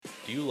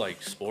Do you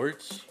like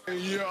sports?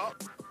 Yeah.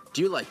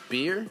 Do you like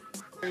beer?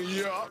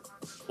 Yeah.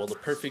 Well, the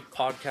perfect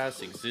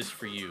podcast exists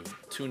for you.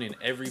 Tune in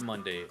every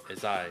Monday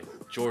as I,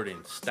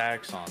 Jordan,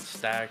 stacks on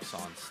stacks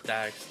on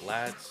stacks,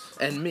 lats.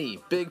 And me,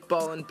 Big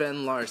Ballin'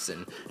 Ben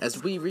Larson,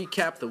 as we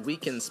recap the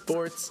weekend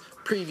sports,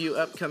 preview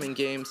upcoming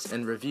games,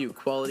 and review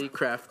quality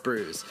craft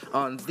brews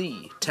on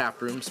the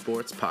Taproom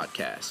Sports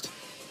Podcast.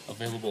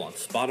 Available on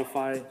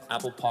Spotify,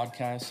 Apple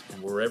Podcasts,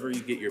 and wherever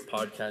you get your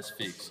podcast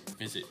fix.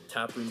 Visit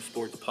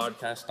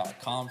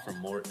taproomsportspodcast.com for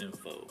more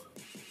info.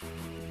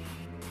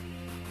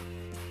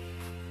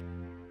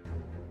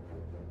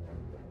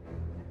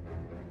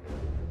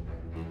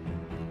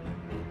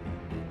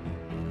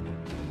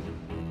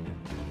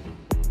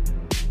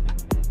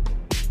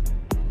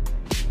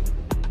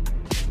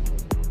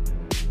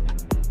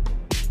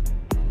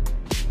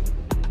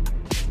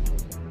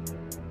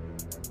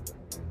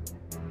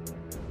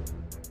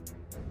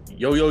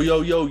 Yo, yo,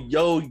 yo, yo,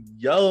 yo,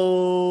 yo.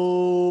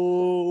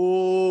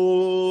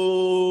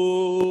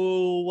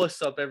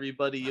 What's up,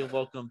 everybody, and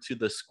welcome to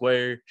the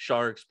Square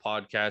Sharks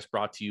podcast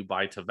brought to you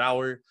by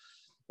Tavour.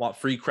 Want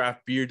free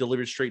craft beer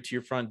delivered straight to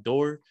your front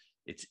door?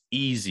 It's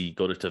easy.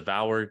 Go to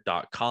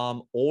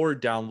Tavour.com or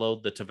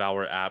download the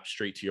Tavour app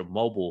straight to your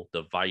mobile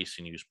device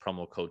and use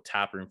promo code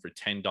TAPROOM for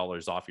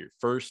 $10 off your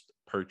first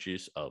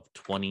purchase of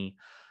 $25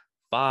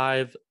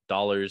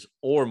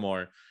 or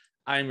more.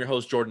 I am your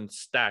host, Jordan,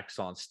 stacks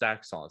on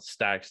stacks,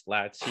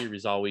 lats, here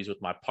as always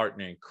with my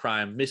partner in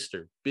crime,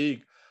 Mr.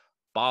 Big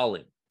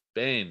Ballin'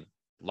 Ben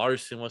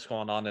Larson. What's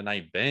going on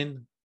tonight,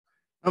 Ben?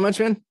 How much,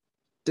 man?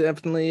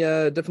 Definitely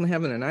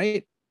having a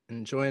night.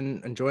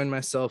 Enjoying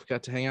myself.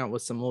 Got to hang out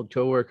with some old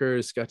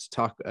coworkers. Got to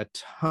talk a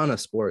ton of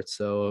sports.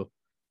 So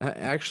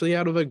actually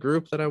out of a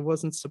group that I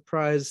wasn't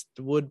surprised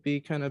would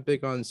be kind of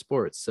big on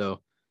sports. So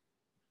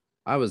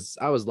I was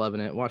loving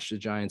it. Watched the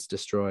Giants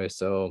destroy.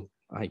 So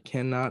I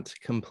cannot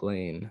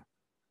complain.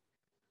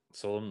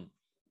 So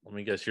let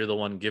me guess, you're the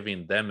one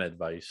giving them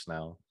advice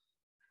now.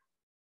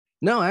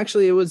 No,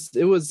 actually it was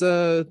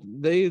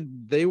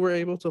they were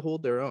able to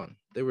hold their own.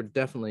 They were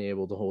definitely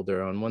able to hold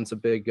their one's a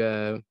big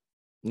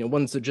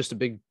one's just a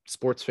big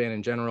sports fan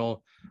in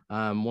general.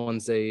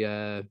 One's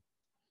a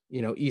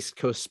East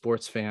Coast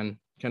sports fan,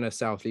 kind of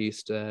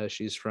Southeast.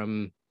 She's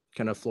from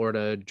kind of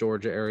Florida,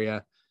 Georgia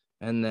area.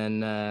 And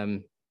then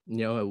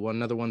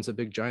another one's a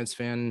big Giants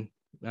fan.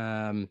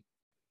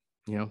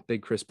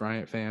 Big Chris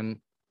Bryant fan.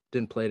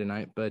 Didn't play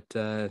tonight, but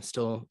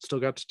still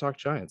got to talk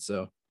Giants.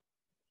 So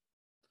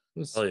it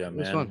was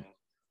fun.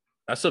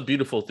 That's a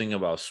beautiful thing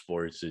about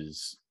sports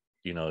is,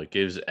 it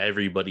gives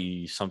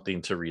everybody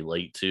something to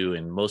relate to.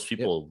 And most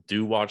people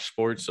do watch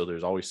sports, so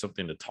there's always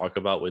something to talk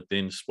about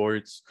within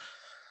sports.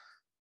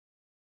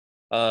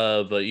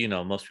 But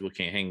most people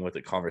can't hang with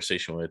a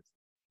conversation with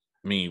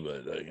me,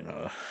 but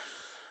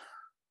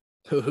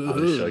I'm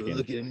just joking.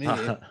 Look at me.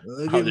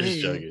 I'm just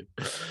joking.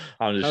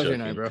 How's your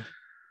night, bro?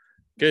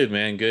 Good,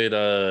 man. Good.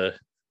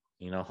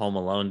 Home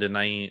alone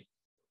tonight.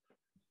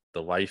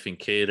 The wife and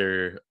kid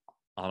are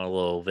on a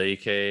little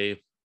vacay.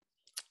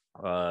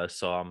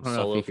 So I'm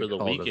solo for the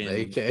weekend.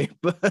 Vacay,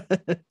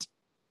 but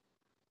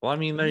well, I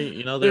mean,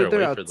 they're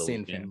away out for the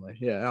seeing weekend. Family.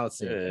 Yeah, out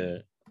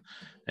seeing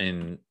family.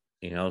 And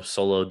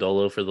solo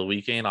dolo for the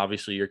weekend.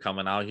 Obviously, you're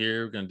coming out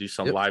here. We're gonna do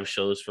some live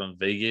shows from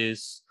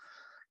Vegas.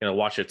 Gonna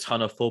watch a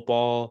ton of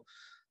football.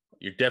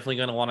 You're definitely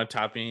going to want to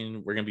tap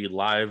in. We're going to be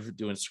live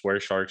doing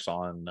Square Sharks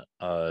on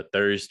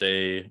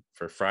Thursday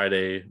for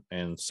Friday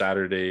and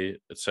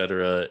Saturday,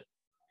 etc.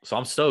 So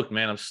I'm stoked,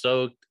 man. I'm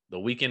stoked. The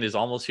weekend is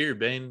almost here,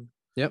 Ben.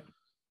 Yep.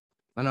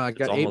 I know. I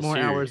got 8 more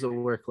hours of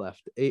work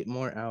left. 8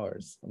 more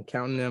hours. I'm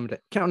counting them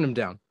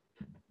down.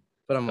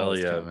 But I'm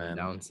always counting them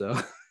down. So.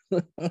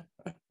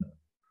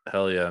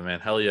 Hell yeah, man.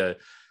 Hell yeah.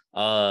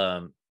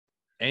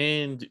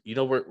 And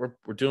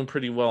we're doing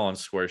pretty well on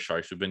Square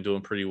Sharks. We've been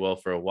doing pretty well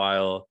for a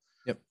while.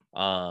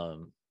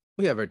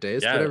 We have our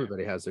days, but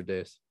everybody has their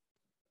days.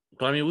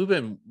 But I mean, we've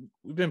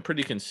been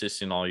pretty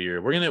consistent all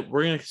year. We're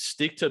gonna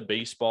stick to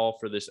baseball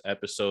for this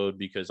episode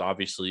because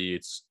obviously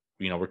it's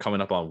we're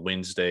coming up on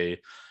Wednesday.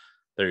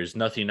 There's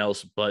nothing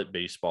else but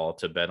baseball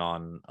to bet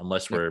on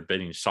unless we're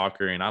betting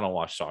soccer, and I don't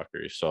watch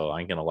soccer, so I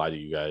ain't gonna lie to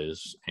you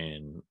guys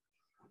and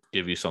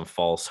give you some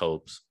false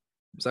hopes.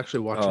 I was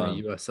actually watching a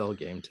USL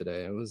game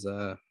today. It was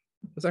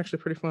actually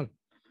pretty fun.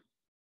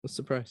 I was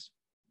surprised.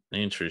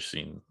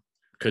 Interesting.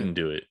 Couldn't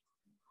do it.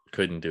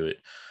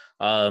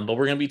 But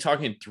we're going to be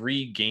talking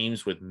 3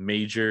 games with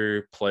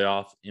major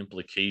playoff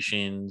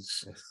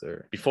implications. Yes,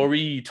 sir. Before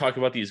we talk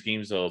about these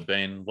games, though,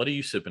 Ben, what are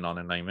you sipping on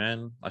tonight,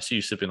 man? I see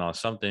you sipping on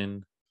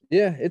something.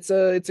 Yeah, it's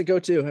a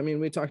go-to. I mean,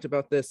 we talked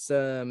about this,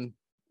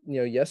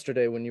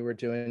 yesterday when you were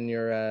doing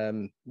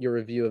your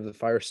review of the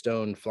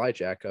Firestone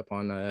Flyjack up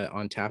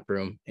on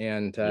Taproom,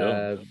 and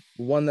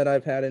one that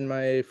I've had in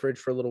my fridge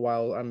for a little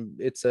while. I'm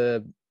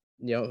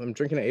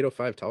drinking an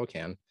 805 tall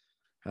can.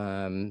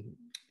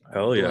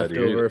 Hell yeah,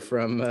 dude. Over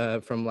from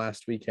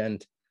last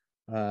weekend.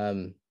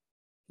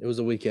 It was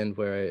a weekend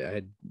where I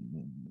had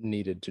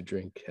needed to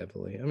drink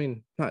heavily. I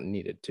mean, not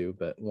needed to,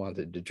 but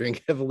wanted to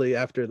drink heavily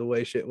after the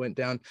way shit went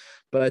down.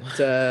 But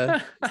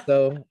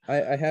so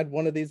I had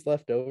one of these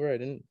left over. I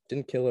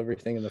didn't kill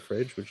everything in the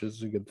fridge, which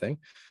is a good thing.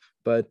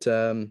 But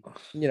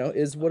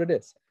is what it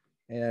is.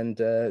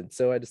 And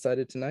so I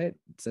decided tonight,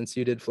 since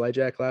you did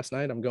Flyjack last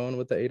night, I'm going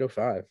with the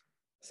 805.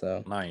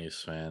 So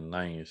Nice, man.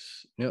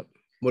 Nice. Yep.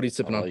 What are you I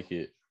sipping on? like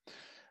it.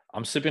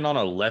 I'm sipping on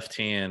a Left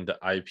Hand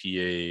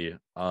IPA.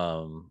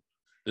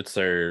 It's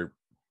their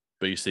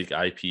basic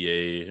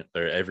IPA,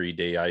 their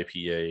everyday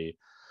IPA.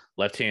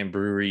 Left Hand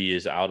Brewery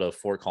is out of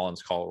Fort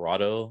Collins,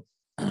 Colorado.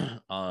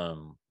 It's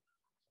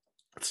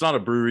not a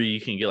brewery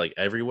you can get like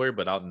everywhere,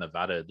 but out in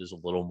Nevada, it is a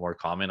little more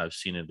common. I've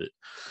seen it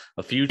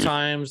a few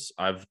times.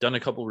 I've done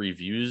a couple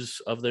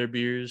reviews of their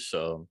beers.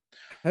 So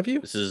have you?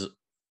 This is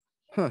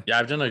Yeah,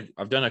 I've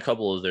done a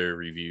couple of their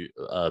review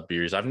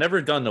beers. I've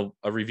never done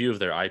a review of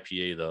their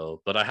IPA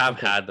though, but I have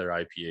had their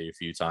IPA a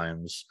few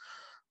times.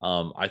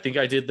 I think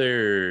I did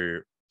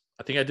their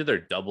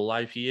double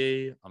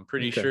IPA. I'm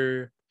pretty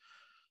sure.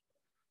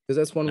 Because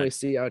that's one we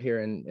see out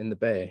here in the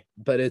Bay,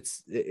 but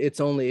it's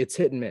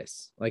hit and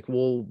miss. Like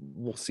we'll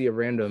see a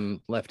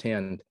random Left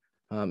Hand,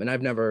 and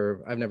I've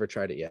never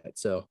tried it yet.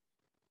 So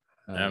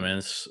yeah, man,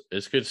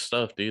 it's good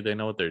stuff, dude. They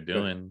know what they're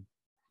doing.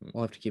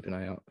 I'll have to keep an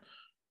eye out.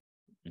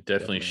 You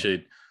definitely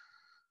should.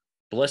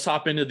 But let's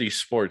hop into these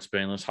sports,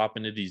 Ben. Let's hop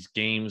into these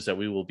games that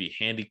we will be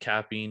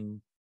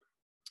handicapping.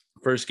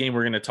 First game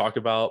we're going to talk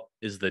about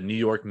is the New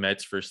York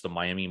Mets versus the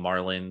Miami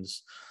Marlins.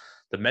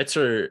 The Mets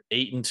are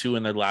 8-2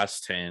 in their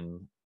last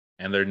 10,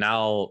 and they're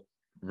now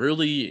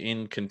really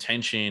in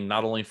contention,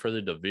 not only for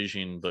the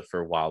division, but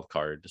for wild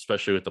card,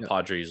 especially with the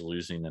Padres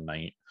losing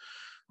tonight.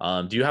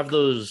 Do you have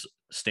those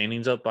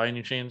standings up by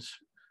any chance?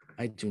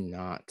 I do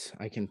not.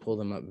 I can pull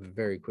them up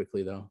very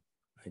quickly, though.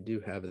 I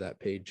do have that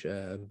page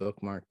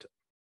bookmarked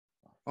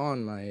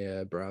on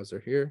my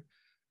browser here.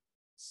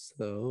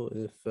 So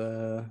if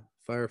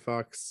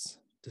Firefox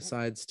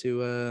decides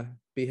to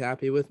be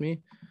happy with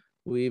me,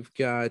 we've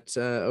got,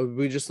 are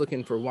we just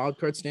looking for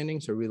wildcard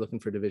standings or are we looking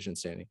for division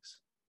standings?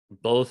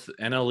 Both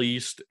NL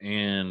East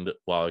and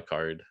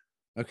wildcard.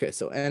 Okay,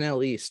 so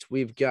NL East,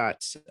 we've got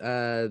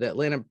the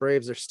Atlanta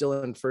Braves are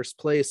still in first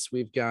place.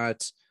 We've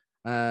got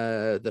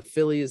the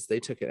Phillies,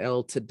 they took an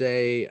L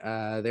today.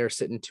 They're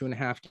sitting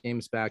 2.5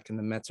 games back, and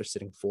the Mets are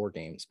sitting 4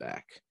 games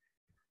back.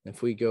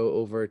 If we go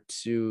over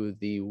to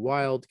the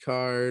wild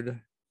card,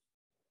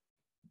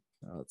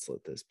 let's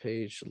let this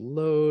page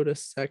load a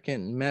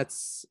second.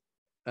 Mets,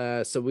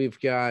 so we've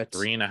got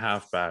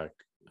 3.5 back.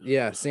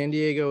 Yeah, San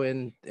Diego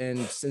and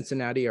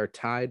Cincinnati are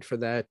tied for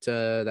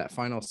that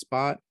final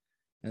spot.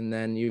 And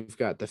then you've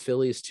got the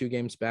Phillies 2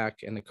 games back,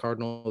 and the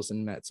Cardinals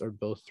and Mets are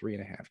both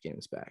 3.5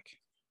 games back.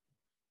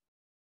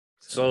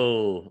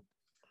 So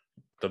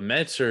the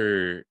Mets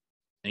are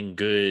in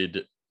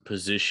good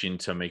position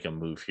to make a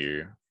move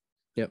here.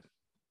 Yep.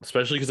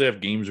 Especially because they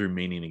have games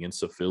remaining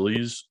against the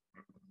Phillies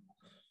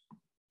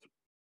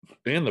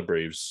and the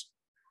Braves.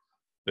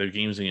 They have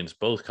games against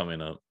both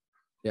coming up.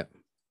 Yep.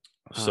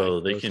 So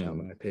they can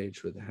on my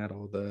page with had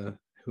all the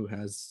who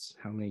has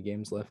how many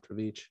games left of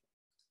each.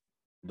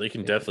 They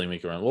can definitely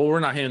make a run. Well,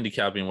 we're not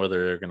handicapping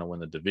whether they're going to win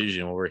the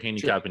division. What we're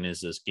handicapping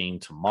is this game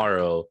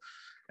tomorrow,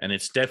 and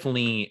it's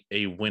definitely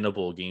a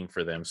winnable game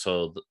for them.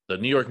 So the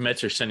New York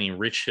Mets are sending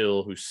Rich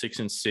Hill, who's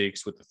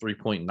 6-6 with a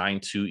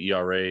 3.92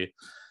 ERA.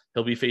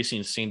 He'll be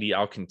facing Sandy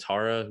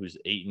Alcantara, who's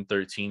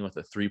 8-13 with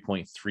a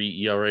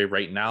 3.3 ERA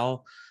right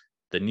now.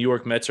 The New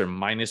York Mets are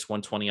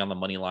 -120 on the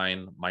money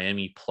line.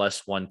 Miami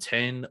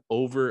 +110.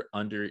 Over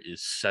under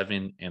is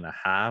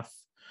 7.5.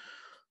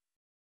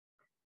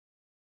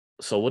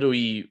 So what do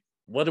we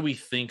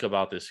think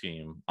about this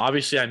game?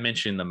 Obviously, I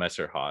mentioned the Mets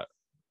are hot.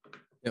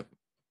 Yep.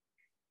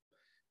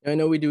 I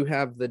know we do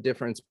have the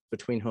difference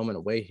between home and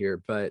away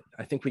here, but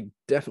I think we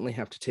definitely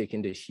have to take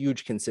into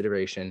huge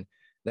consideration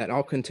that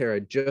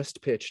Alcantara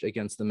just pitched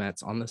against the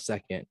Mets on the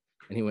 2nd,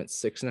 and he went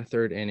 6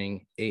 1/3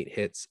 inning, 8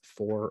 hits,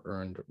 4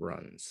 earned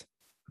runs.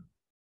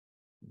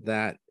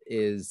 That's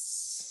a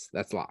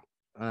lot.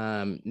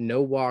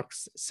 No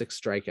walks,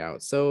 6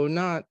 strikeouts. So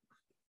not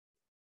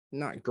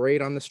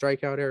great on the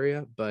strikeout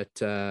area, but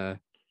definitely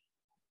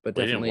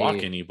he didn't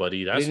walk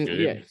anybody. That's good.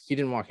 Yeah, he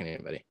didn't walk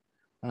anybody.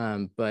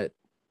 But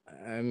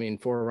I mean,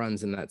 4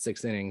 runs in that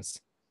 6 innings,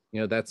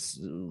 that's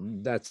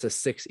a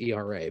 6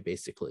 ERA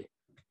basically.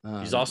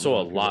 He's also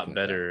a lot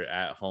better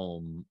at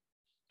home,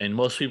 and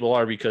most people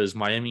are because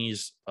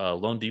Miami's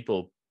Lone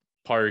Depot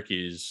Park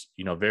is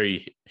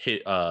very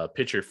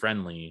pitcher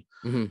friendly.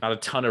 Mm-hmm. Not a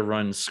ton of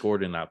runs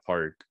scored in that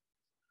park.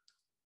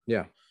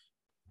 Yeah.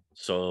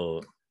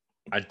 So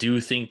I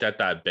do think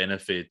that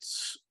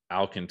benefits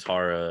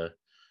Alcantara.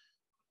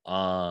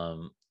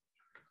 But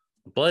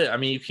I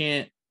mean, you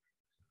can't.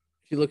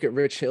 If you look at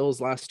Rich Hill's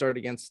last start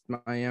against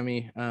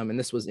Miami, and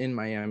this was in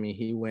Miami,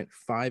 he went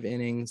 5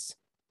 innings,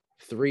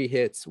 3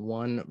 hits,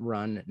 1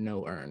 run,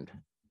 no earned.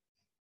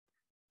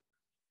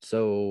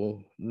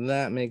 So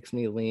that makes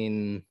me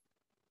lean,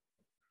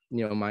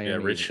 Miami. Yeah,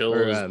 Rich Hill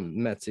or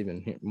Mets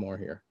even more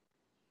here.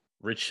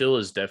 Rich Hill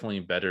is definitely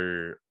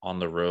better on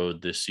the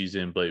road this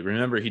season, but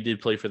remember he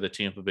did play for the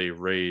Tampa Bay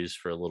Rays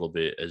for a little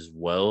bit as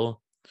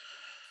well.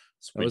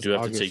 So That we was do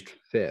have to August take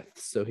 5th.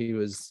 So he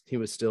was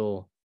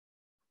still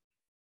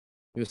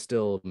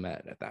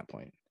met at that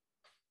point.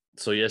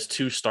 So he has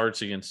 2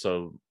 starts against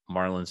the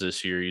Marlins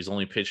this year. He's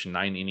only pitched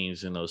 9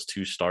 innings in those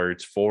 2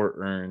 starts, 4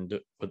 earned,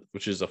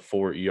 which is a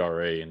 4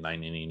 ERA in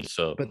 9 innings.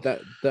 So, but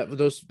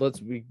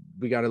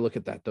we got to look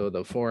at that though.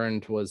 The 4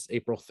 earned was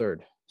April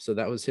 3rd, so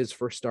that was his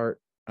first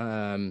start.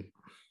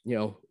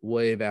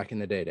 Way back in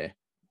the day.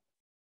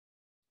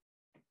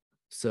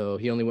 So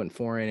he only went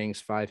 4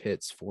 innings, 5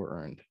 hits, 4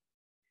 earned.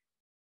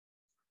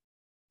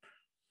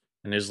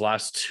 in his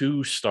last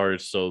 2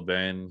 starts, so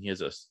Ben, he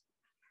has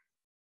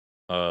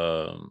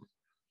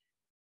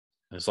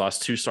his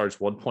last 2 starts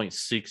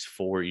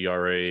 1.64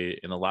 ERA,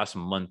 in the last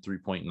month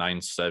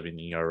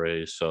 3.97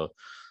 ERA. So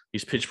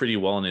he's pitched pretty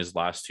well in his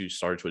last 2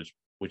 starts,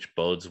 which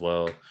bodes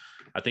well.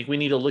 I think we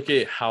need to look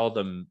at how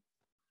the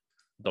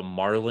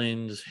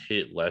Marlins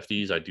hit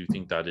lefties. I do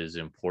think that is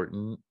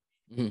important.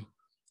 Mm-hmm.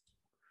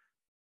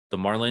 The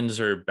Marlins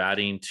are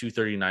batting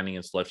 .239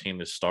 against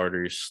left-handed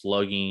starters,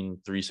 slugging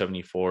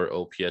 .374,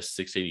 OPS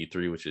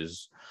 .683, which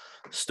is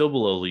still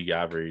below league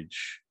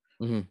average.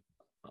 Mm-hmm.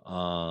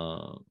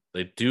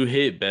 They do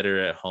hit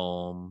better at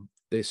home.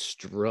 They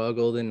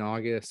struggled in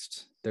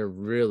August. They're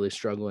really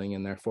struggling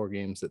in their 4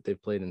 games that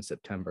they've played in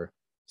September.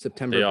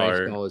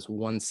 Baseball is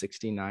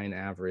 169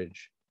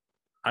 average.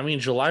 I mean,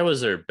 July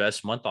was their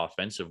best month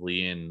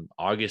offensively. In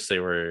August, they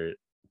were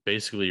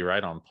basically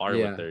right on par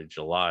with their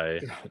July.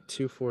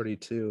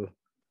 242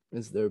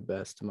 is their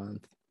best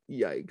month.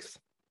 Yikes.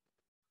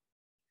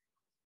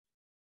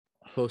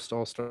 Post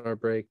All-Star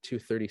break,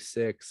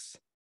 236.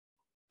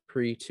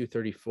 Pre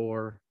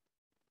 234.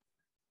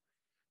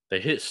 They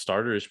hit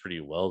starters pretty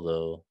well,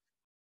 though.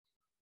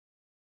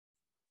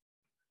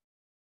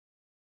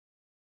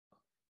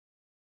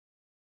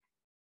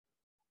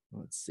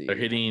 Let's see. They're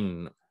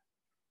hitting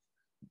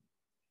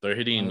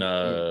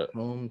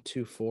home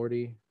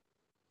 240.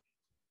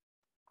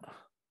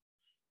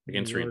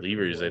 Against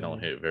relievers, they don't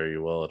hit very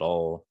well at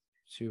all.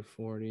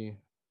 240.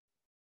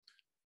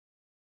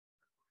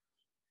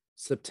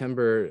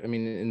 September, I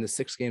mean, in the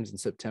 6 games in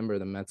September,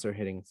 the Mets are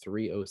hitting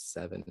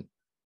 307.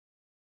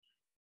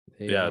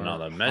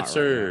 The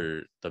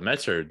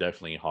Mets are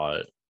definitely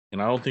hot.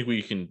 And I don't think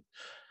we can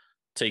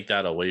take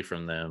that away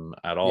from them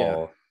at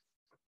all.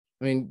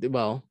 I mean,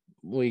 well,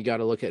 we got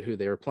to look at who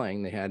they were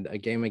playing. They had a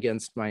game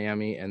against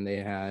Miami, and they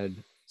had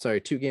 2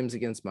 games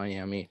against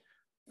Miami.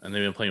 And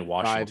they've been playing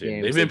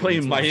Washington. They've been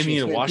playing Miami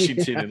and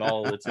Washington in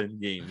all the 10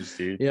 games,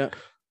 dude. Yeah.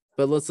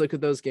 But let's look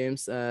at those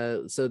games.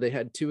 So they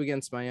had 2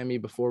 against Miami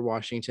before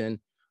Washington.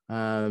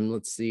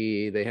 Let's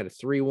see. They had a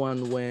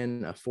 3-1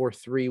 win, a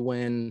 4-3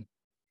 win,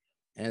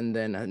 and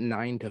then a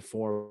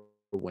 9-4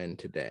 win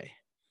today.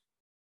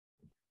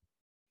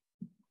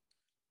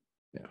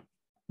 Yeah.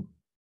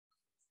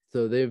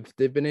 So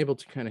they've been able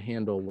to kind of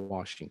handle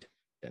Washington,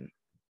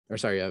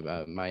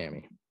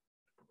 Miami.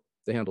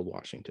 They handled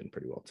Washington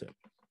pretty well too.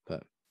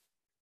 But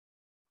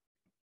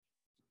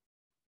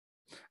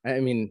I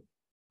mean,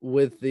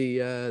 with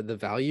the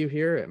value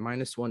here at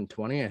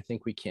 -120, I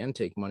think we can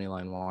take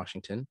moneyline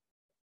Washington.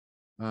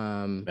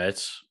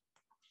 Mets.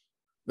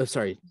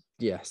 Sorry,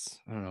 yes.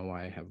 I don't know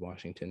why I have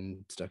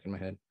Washington stuck in my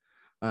head.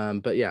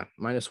 But yeah,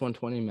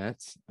 -120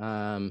 Mets.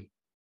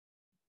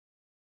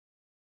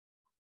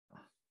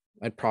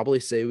 I'd probably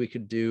say we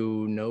could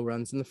do no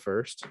runs in the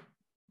first.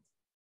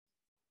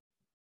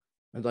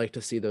 I'd like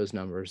to see those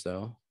numbers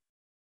though.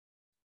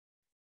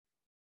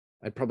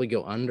 I'd probably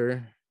go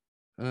under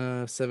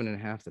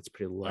 7.5. That's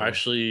pretty low.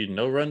 Actually,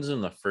 no runs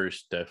in the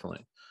first,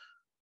 definitely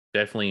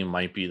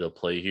might be the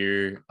play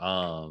here.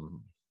 I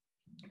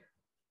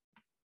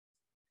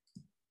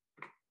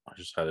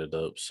just had it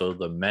up. So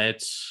the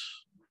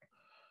Mets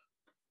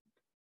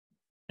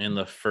in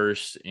the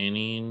first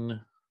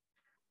inning,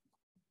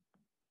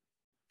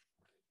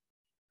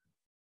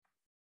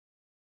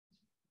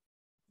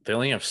 they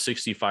only have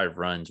 65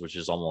 runs, which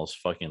is almost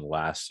fucking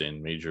last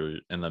in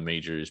the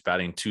majors,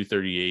 batting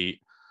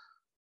 .238.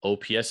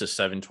 OPS is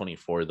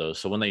 724 though.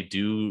 So when they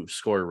do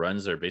score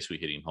runs, they're basically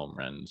hitting home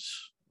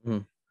runs.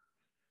 Mm-hmm.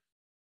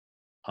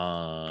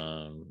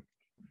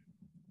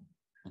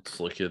 Let's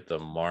look at the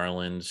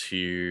Marlins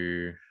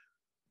here.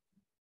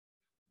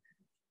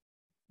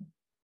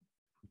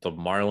 The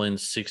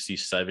Marlins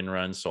 67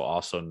 runs, so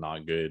also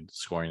not good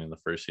scoring in the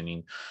first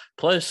inning.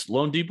 Plus,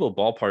 Lone Depot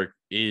Ballpark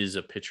is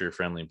a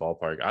pitcher-friendly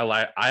ballpark.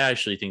 I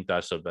actually think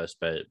that's the best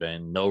bet,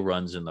 Ben. No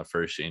runs in the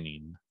first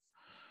inning.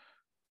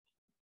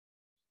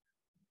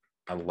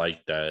 I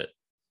like that.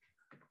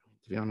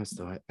 To be honest,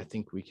 though, I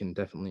think we can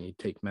definitely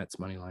take Mets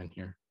money line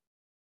here.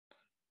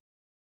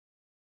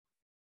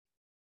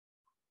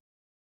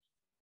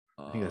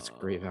 I think that's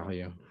great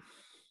value.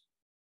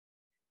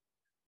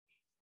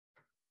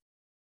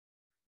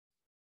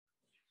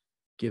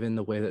 Given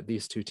the way that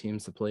these 2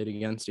 teams have played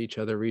against each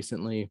other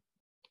recently,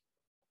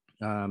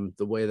 the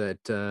way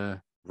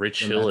that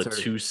Rich Hill at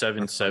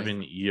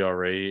 2.77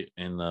 ERA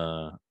in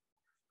the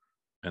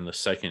in the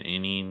second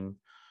inning.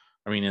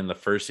 I mean, in the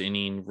first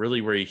inning,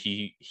 really where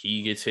he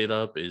gets hit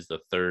up is the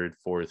third,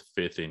 fourth,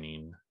 fifth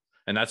inning,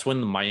 and that's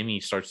when Miami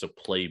starts to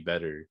play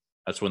better.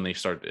 That's when they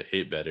start to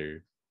hit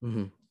better.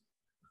 Mm-hmm.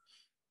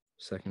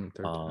 Second and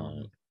third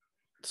time.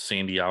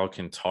 Sandy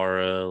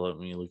Alcantara, let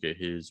me look at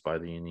his by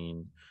the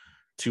inning.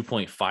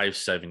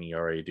 2.57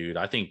 ERA, dude.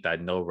 I think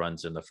that no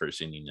runs in the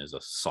first inning is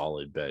a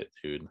solid bet,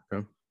 dude.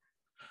 Okay.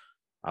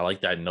 I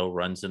like that no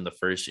runs in the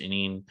first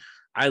inning.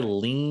 I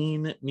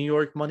lean New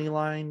York money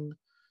line.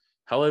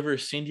 However,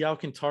 Sandy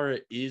Alcantara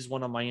is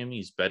one of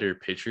Miami's better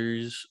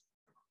pitchers.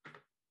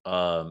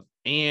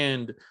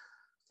 And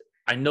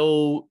I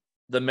know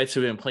the Mets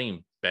have been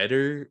playing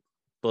better,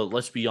 but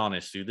let's be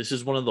honest, dude. This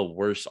is one of the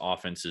worst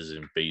offenses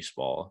in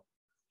baseball,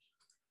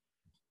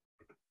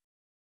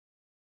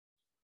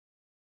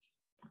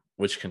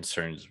 which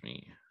concerns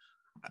me.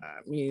 I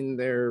mean,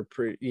 they're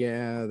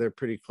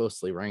pretty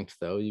closely ranked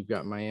though. You've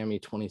got Miami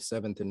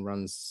 27th in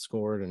runs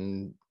scored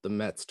and the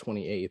Mets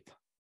 28th.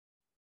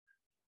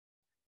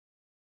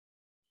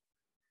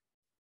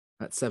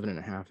 That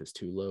 7.5 is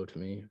too low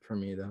for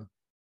me though.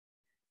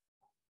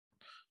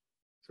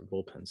 Their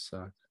bullpens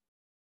suck.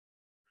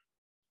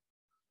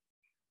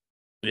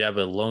 Yeah,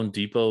 but Lone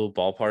Depot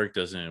Ballpark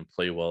doesn't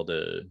play well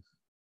to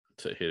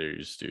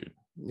hitters, dude.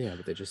 Yeah,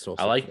 but they just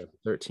also put up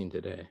 13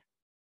 today.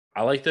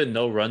 I like the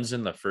no runs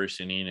in the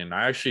first inning, and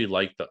I actually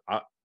like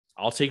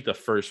I'll take the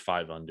first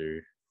 5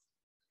 under.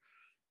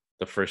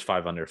 The first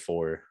 5 under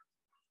 4.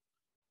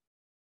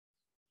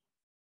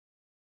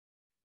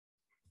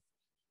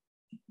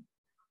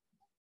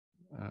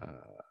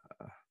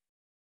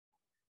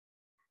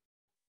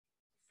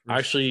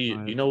 Actually,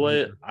 you know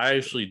what?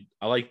 I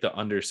like the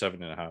under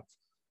 7.5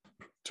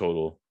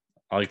 total.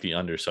 I like the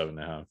under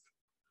 7.5.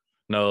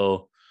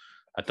 No,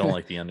 I don't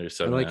like the under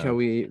 7. I like how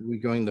we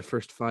going the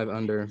first 5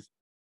 under,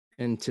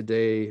 and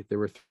today there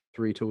were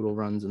 3 total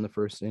runs in the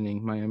first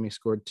inning. Miami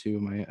scored 2.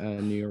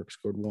 New York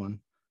scored 1.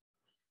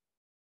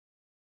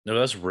 No,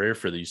 that's rare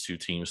for these two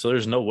teams. So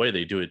there's no way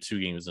they do it 2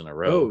 games in a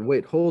row. Oh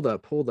wait, hold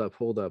up.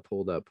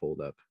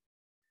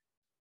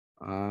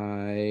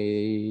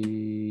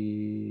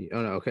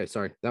 Oh no, okay,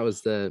 sorry. That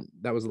was the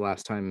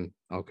last time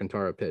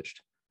Alcantara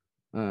pitched.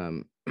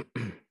 I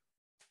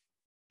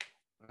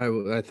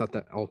thought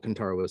that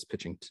Alcantara was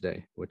pitching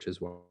today, which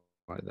is why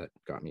that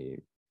got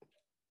me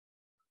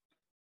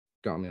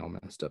all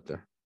messed up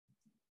there.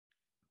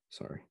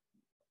 Sorry.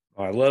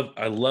 I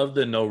love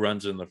the no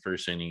runs in the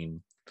first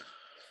inning.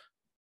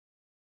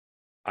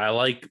 I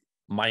like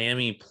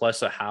Miami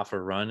plus a half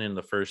a run in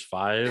the first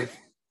 5.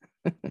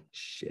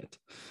 Shit.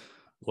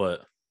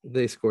 What?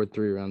 They scored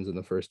 3 runs in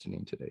the first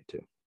inning today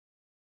too.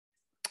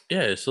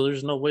 Yeah, so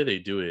there's no way they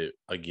do it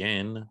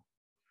again.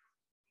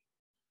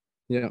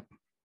 Yeah.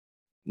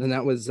 And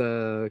that was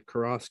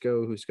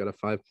Carrasco, who's got a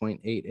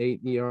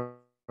 5.88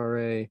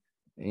 ERA.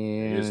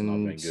 And it's not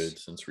been good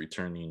since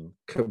returning.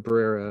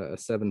 Cabrera, a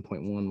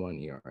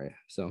 7.11 ERA.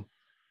 So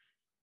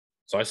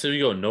I say we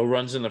go no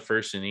runs in the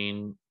first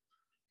inning.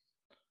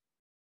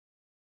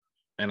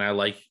 And I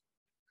like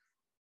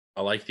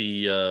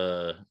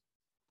the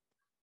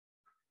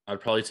I'd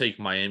probably take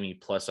Miami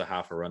plus a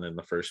half a run in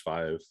the first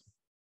 5.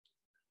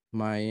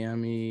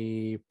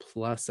 Miami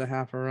plus a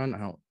half a run.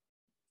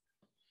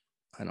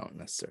 I don't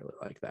necessarily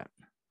like that.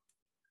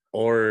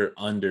 Or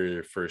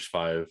under first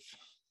 5.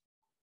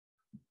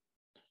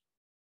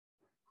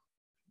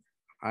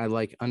 I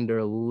like under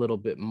a little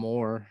bit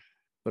more,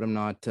 but I'm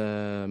not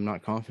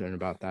confident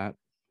about that.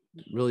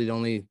 Really,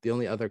 the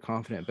only other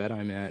confident bet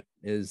I'm at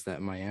is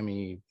that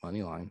Miami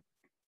money line.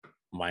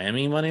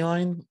 Miami money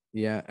line?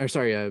 Yeah, or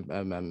sorry,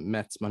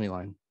 Mets money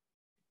line.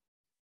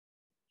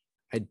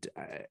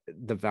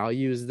 The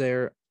value is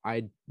there.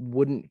 I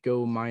wouldn't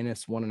go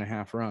minus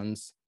 1.5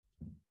 runs.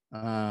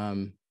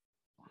 And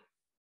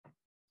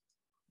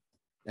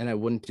I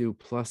wouldn't do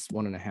plus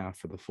 1.5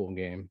 for the full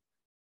game.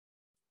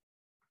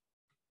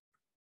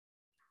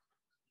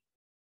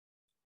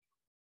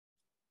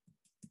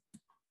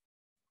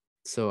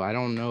 So I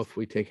don't know if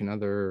we take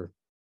another.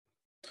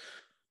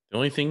 The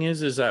only thing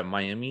is that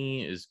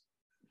Miami is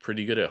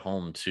pretty good at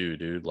home too,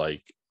 dude.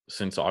 Like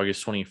since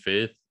August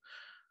 25th,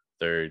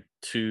 they're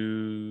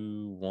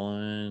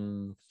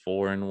 2-1,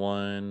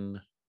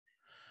 4-1,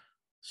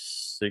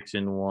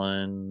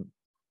 6-1.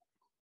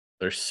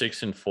 They're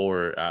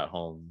 6-4 at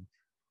home.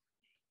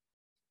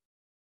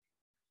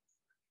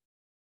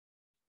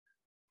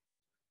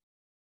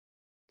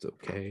 It's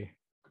okay.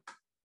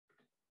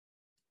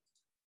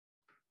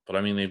 But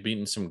I mean, they've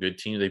beaten some good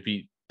teams. They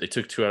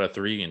took 2 out of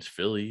 3 against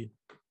Philly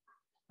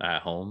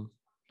at home.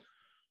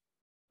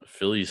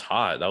 Philly's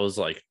hot. That was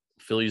like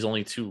Philly's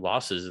only 2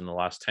 losses in the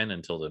last 10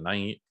 until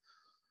tonight.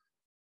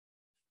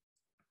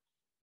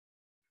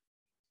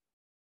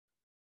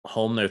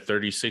 Home, they're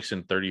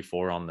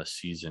 36-34 on the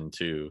season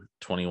too.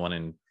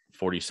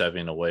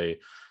 21-47 away.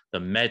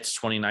 The Mets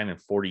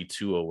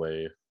 29-42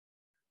 away.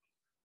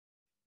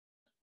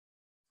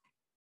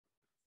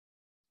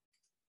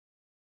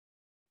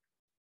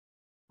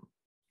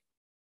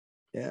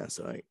 Yeah,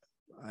 so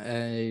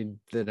I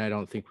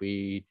don't think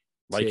we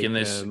Like take in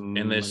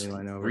money this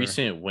line over.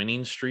 recent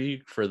winning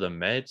streak for the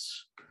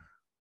Mets,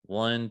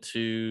 1,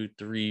 2,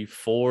 3,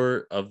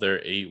 4 of their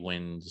 8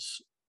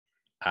 wins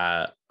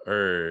at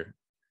I'm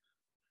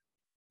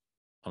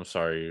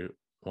sorry,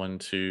 1,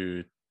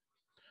 2,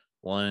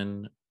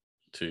 1,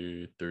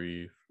 2,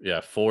 3,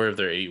 yeah, 4 of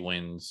their 8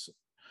 wins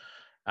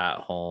at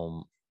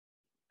home,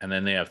 and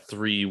then they have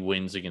 3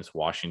 wins against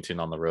Washington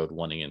on the road,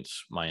 1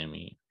 against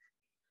Miami.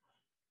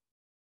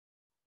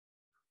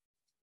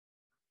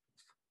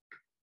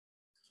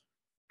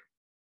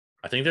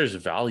 I think there's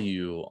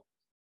value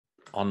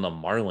on the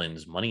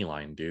Marlins money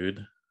line,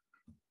 dude.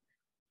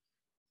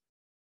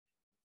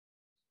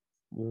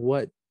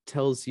 What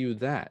tells you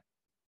that?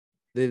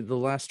 The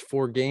last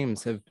 4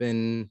 games have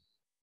been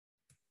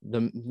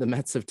the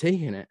Mets have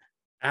taken it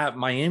at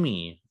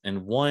Miami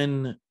and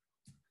 1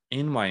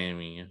 in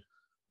Miami.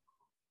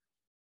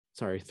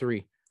 Sorry,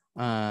 3.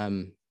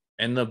 And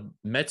the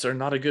Mets are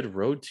not a good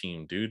road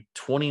team, dude.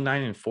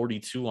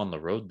 29-42 on the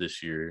road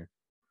this year.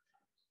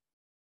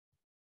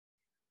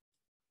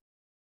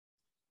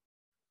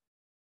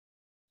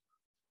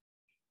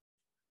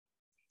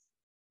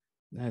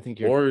 I think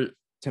you're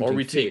or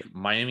we take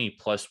Miami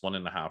plus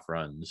 1.5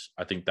 runs.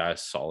 I think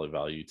that's solid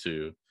value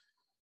too.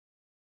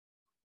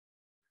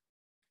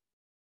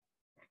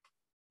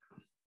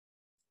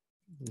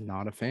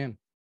 Not a fan.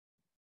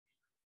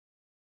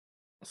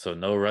 So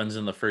no runs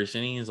in the first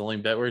inning is the only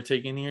bet we're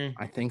taking here?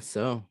 I think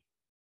so.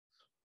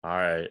 All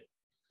right.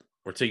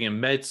 We're taking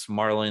Mets,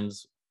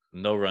 Marlins,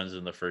 no runs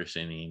in the first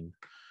inning.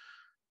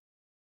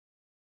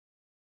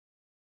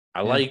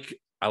 I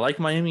like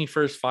Miami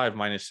first 5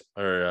 minus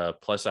or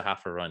plus a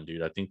half a run,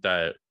 dude. I think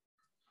that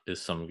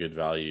is some good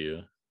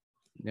value.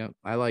 Yep.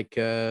 I like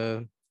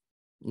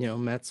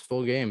Mets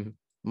full game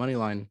money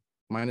line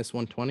minus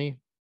 120.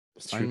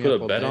 Should we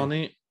put a bet on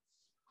it?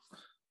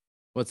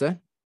 What's that?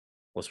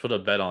 Let's put a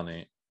bet on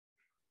it.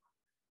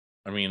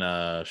 I mean,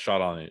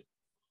 shot on it.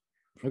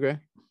 Okay.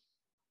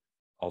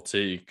 I'll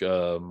take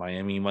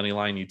Miami money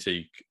line. You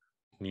take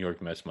New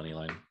York Mets money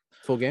line.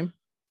 Full game?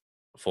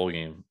 Full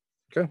game.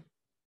 Okay.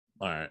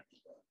 All right.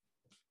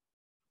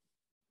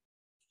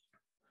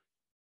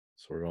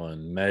 So we're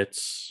going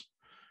Mets,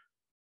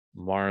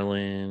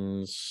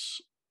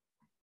 Marlins,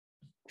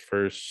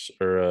 first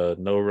or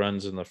no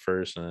runs in the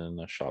first, and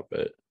then a shot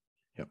bet.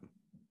 Yep.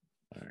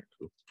 All right,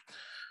 cool.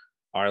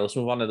 All right, let's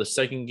move on to the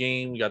second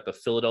game. We got the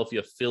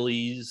Philadelphia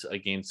Phillies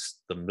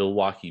against the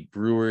Milwaukee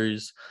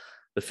Brewers.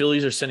 The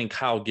Phillies are sending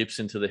Kyle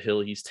Gibson to the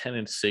hill. He's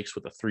 10-6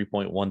 with a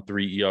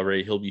 3.13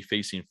 ERA. He'll be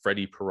facing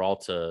Freddie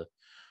Peralta,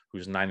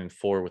 who's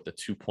 9-4 with a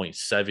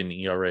 2.7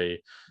 ERA.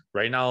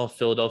 Right now,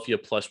 Philadelphia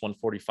plus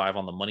 145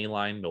 on the money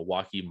line.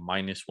 Milwaukee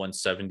minus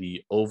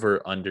 170. Over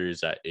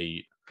unders at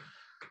 8.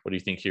 What do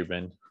you think here,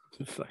 Ben?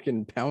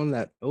 Fucking pound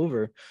that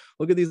over.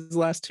 Look at these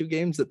last 2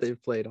 games that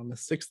they've played on the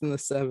 6th and the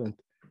 7th.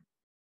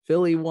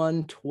 Philly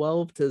won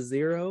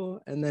 12-0,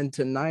 and then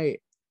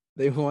tonight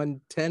they won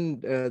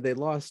 10. They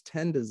lost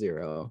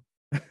 10-0.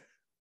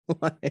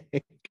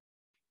 Like,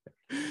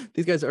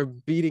 these guys are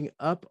beating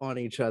up on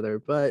each other,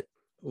 but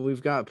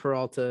we've got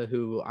Peralta,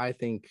 who I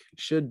think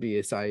should be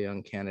a Cy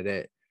Young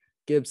candidate.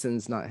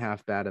 Gibson's not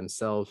half bad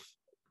himself.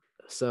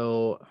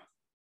 So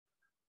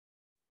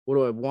what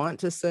do I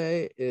want to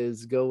say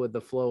is go with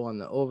the flow on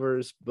the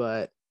overs,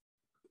 but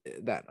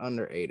that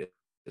under 8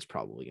 is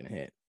probably going to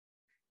hit.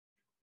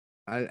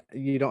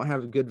 You don't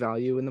have good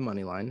value in the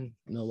money line.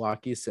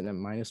 Milwaukee's sitting at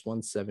minus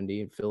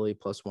 170, Philly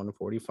plus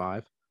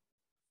 145.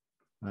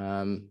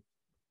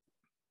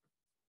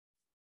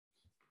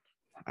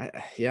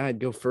 I'd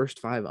go first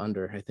 5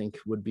 under. I think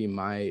would be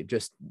my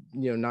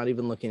not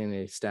even looking at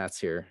any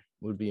stats here,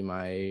 would be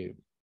my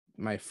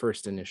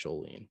first initial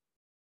lean.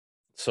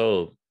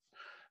 So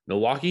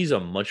Milwaukee's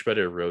a much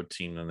better road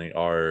team than they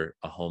are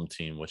a home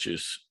team, which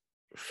is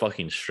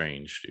fucking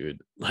strange, dude.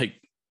 Like,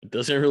 it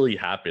doesn't really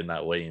happen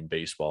that way in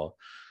baseball.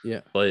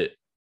 Yeah. But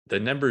the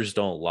numbers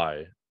don't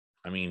lie.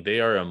 I mean, they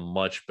are a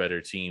much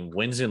better team.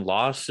 Wins and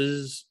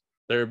losses,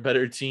 they're a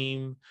better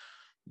team.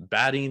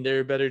 Batting, they're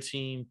a better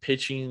team.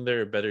 Pitching,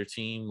 they're a better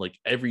team. Like,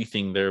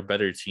 everything, they're a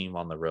better team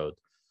on the road.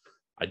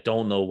 I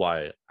don't know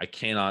why. I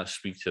cannot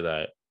speak to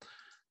that.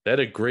 They had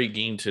a great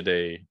game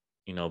today,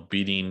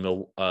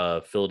 beating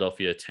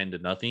Philadelphia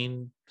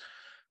 10-0.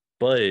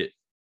 But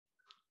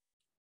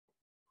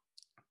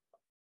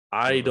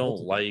I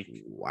don't like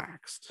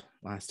waxed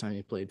last time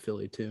he played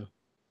Philly too.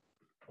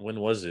 When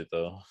was it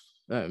though?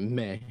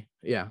 May.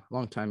 Yeah,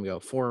 long time ago.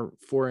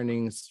 4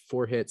 innings,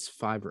 4 hits,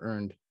 5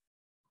 earned.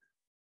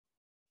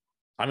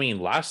 I mean,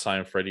 last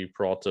time Freddie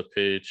Peralta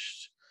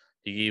pitched,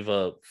 he gave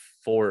up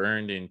 4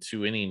 earned in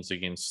 2 innings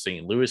against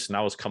St. Louis, and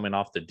I was coming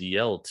off the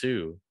DL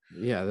too.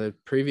 Yeah, the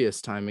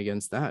previous time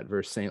against that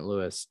versus St.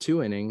 Louis,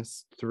 2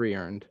 innings, 3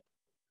 earned.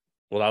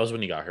 Well, that was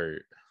when he got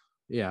hurt.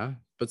 Yeah,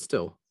 but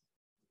still.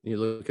 You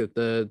look at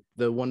the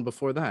one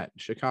before that,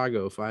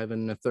 Chicago, 5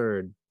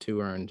 1/3, 2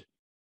 earned.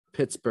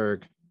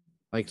 Pittsburgh,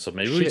 so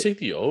maybe we take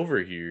the over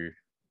here.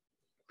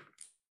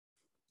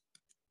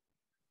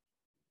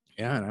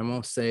 Yeah, and I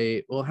almost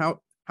say, well,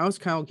 how's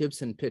Kyle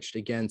Gibson pitched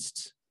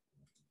against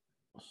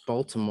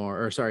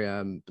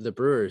the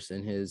Brewers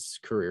in his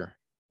career.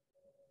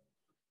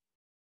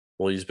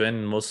 Well, he's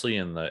been mostly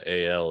in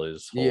the AL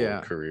his whole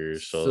career,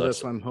 so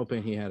that's why I'm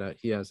hoping he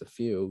has a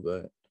few,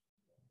 but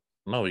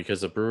no,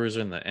 because the Brewers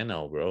are in the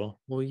NL, bro.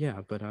 Well,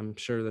 yeah, but I'm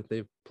sure that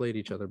they've played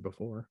each other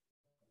before.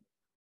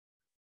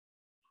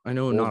 I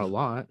know not a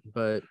lot,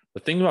 but the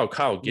thing about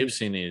Kyle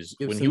Gibson is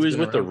when he was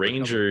with the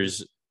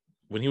Rangers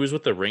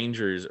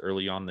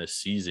early on this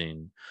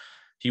season,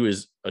 he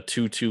was a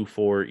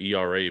 2.24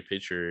 ERA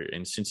pitcher,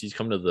 and since he's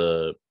come to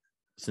the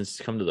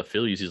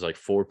Phillies, he's like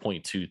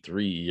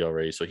 4.23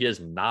 ERA. So he has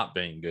not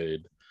been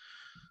good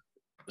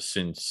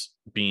since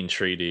being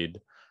traded.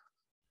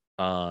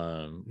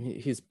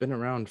 He's been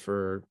around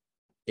for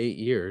 8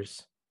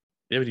 years.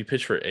 Yeah, but he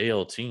pitched for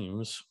AL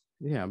teams.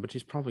 Yeah, but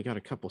he's probably got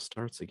a couple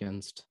starts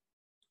against.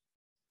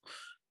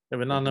 Yeah,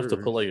 but not enough to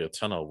put like a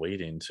ton of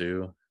weight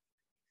into.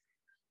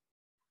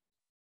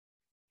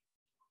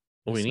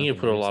 What we need to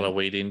put a lot of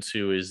weight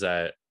into is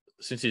that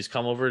since he's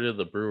come over to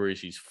the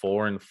Brewers, he's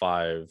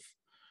 4-5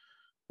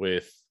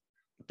 with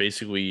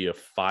basically a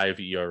 5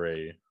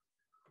 ERA.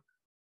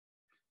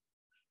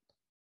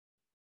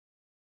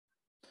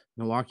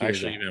 Milwaukee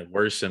actually even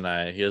worse than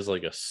that. He has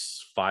like a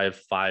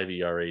 5.5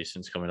 ERA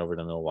since coming over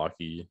to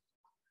Milwaukee.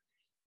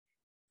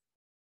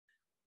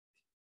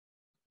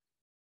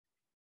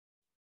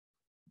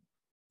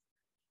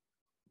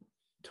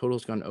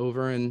 Total's gone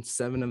over in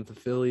 7 of the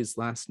Phillies'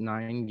 last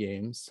 9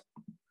 games.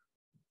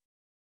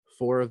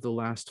 4 of the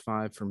last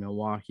 5 for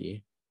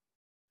Milwaukee.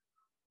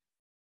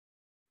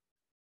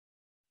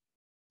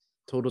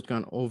 Total's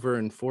gone over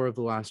in 4 of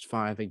the last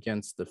 5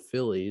 against the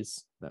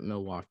Phillies that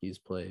Milwaukee's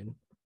played.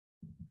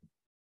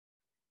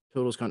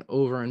 Total's gone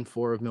over in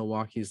 4 of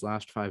Milwaukee's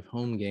last 5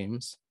 home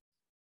games.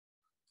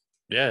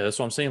 Yeah, that's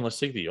what I'm saying. Let's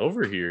take the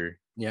over here.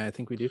 Yeah, I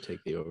think we do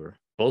take the over.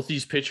 Both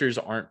these pitchers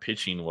aren't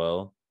pitching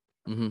well.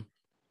 Mm-hmm.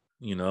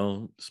 You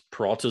know,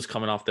 Peralta's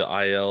coming off the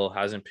IL,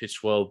 hasn't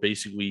pitched well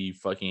basically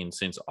fucking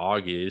since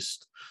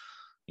August.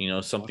 You know,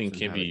 something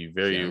can be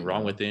very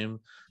wrong with him.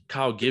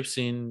 Kyle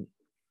Gibson,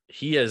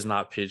 he has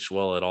not pitched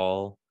well at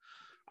all.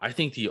 I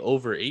think the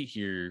over 8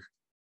 here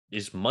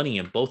is money,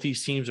 and both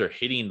these teams are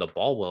hitting the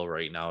ball well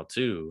right now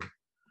too.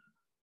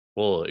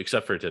 Well,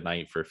 except for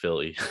tonight for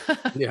Philly.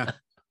 Yeah.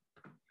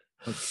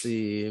 Let's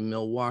see.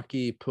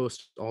 Milwaukee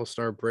post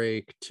All-Star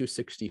break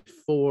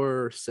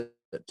 264,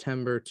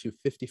 September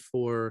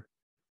 254,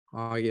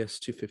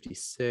 August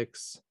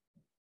 256.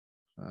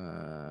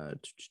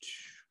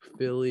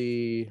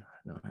 Philly,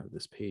 I don't have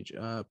this page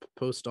up.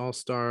 Post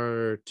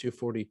All-Star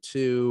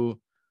 242,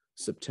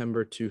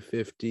 September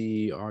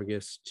 250,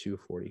 August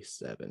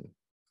 247.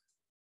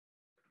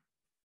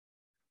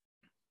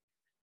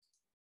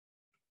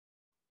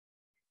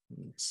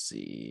 Let's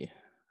see.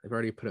 They've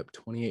already put up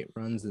 28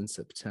 runs in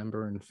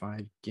September in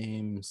 5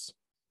 games.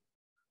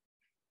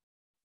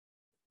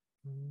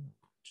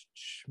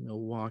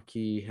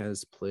 Milwaukee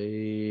has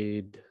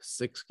played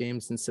 6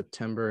 games in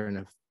September and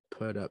have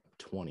put up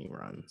 20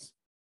 runs.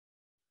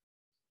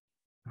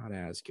 Not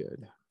as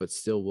good, but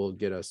still will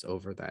get us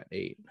over that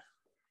 8.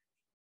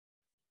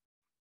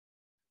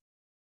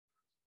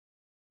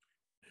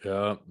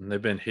 Yeah, and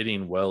they've been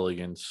hitting well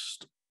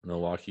against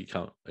Milwaukee,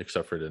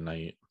 except for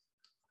tonight.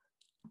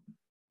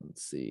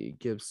 Let's see.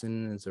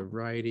 Gibson is a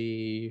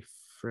righty.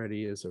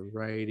 Freddie is a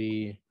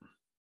righty.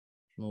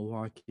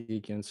 Milwaukee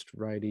against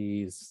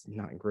righties,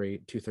 not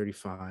great,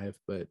 235,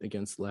 but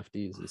against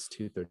lefties is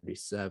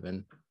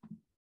 237.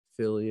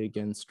 Philly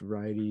against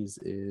righties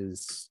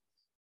is,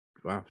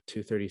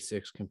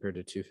 236 compared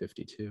to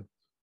 252.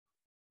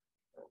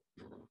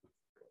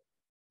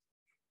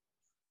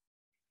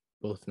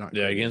 Both not.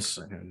 Yeah, against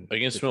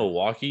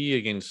Milwaukee,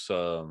 against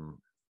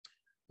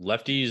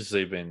lefties,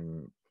 they've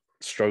been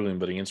struggling,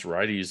 but against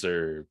righties,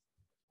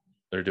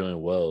 they're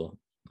doing well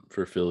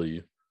for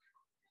Philly.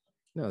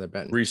 No, they're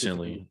batting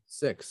recently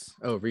 6.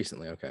 Oh,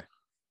 recently, okay.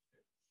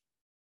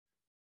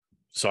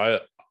 So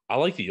I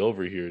like the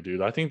over here,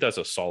 dude. I think that's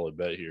a solid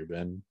bet here,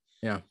 Ben.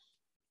 Yeah.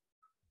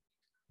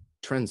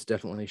 Trends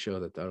definitely show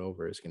that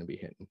over is going to be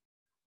hitting.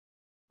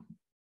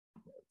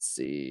 Let's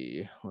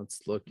see.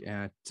 Let's look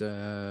at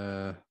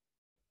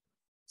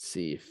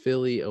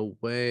Philly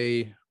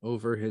away.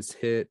 Over his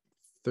hit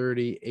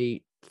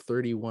 38,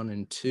 31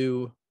 and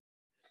 2.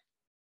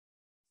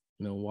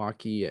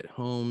 Milwaukee at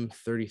home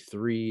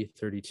 33,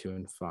 32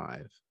 and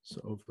 5.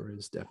 So over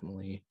is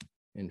definitely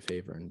in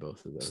favor in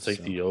both of those. Let's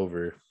take the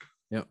over.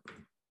 Yep.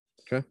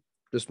 Okay.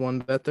 Just one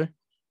bet there?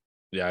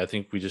 Yeah, I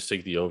think we just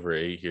take the over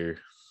 8 here.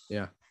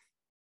 Yeah.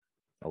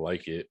 I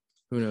like it.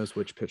 Who knows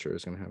which pitcher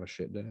is going to have a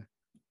shit day.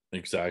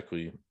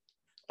 Exactly.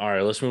 All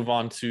right, let's move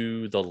on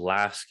to the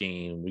last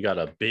game. We got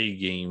a big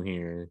game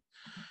here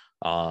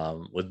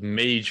with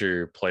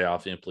major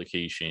playoff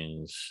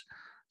implications.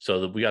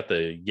 So we got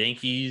the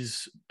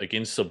Yankees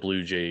against the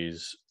Blue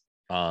Jays.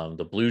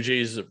 The Blue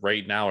Jays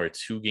right now are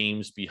 2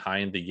 games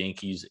behind the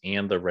Yankees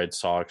and the Red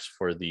Sox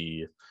for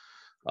the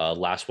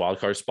last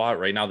wildcard spot.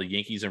 Right now, the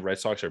Yankees and Red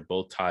Sox are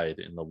both tied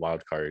in the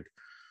wild card.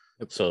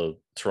 Yep. So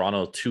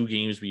Toronto 2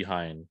 games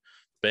behind.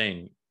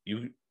 Bang,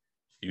 you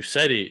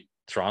said it.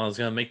 Toronto's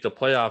gonna make the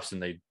playoffs,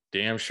 and they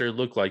damn sure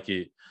look like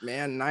it.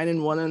 Man,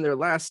 9-1 in their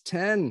last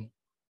 10.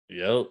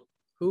 Yep.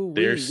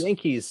 There's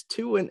Yankees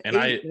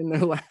 2-8 in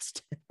their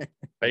last 10.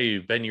 Hey,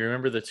 Ben, you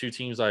remember the 2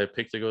 teams I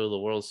picked to go to the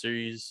World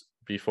Series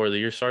before the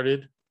year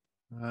started?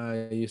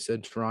 You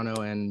said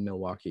Toronto and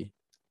Milwaukee.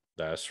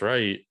 That's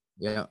right.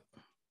 Yeah.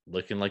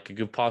 Looking like a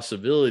good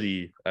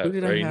possibility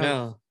right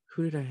now.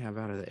 Who did I have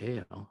out of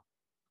the AL?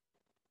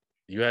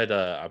 You had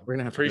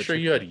I'm pretty sure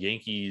you had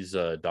Yankees,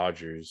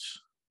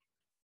 Dodgers.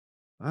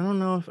 I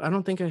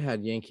don't think I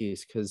had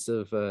Yankees because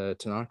of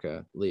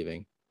Tanaka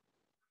leaving.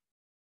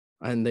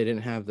 And they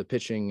didn't have the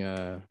pitching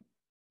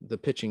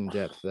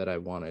depth that I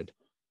wanted.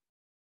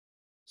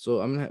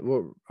 So I'm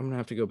gonna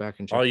have to go back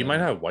and check. Oh, you might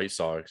have White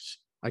Sox.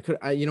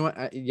 You know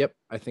what? Yep,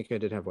 I think I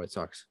did have White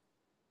Sox.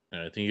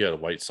 Yeah, I think you had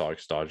White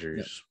Sox,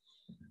 Dodgers.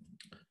 Yep.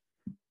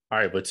 All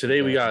right, but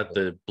today we got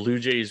the Blue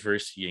Jays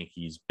versus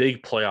Yankees.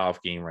 Big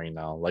playoff game right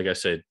now. Like I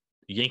said,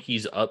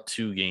 Yankees up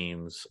 2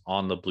 games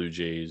on the Blue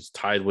Jays,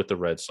 tied with the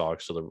Red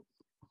Sox. So the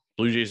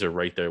Blue Jays are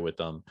right there with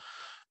them.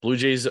 Blue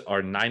Jays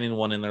are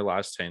 9-1 in their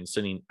last 10,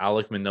 sending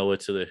Alek Manoah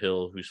to the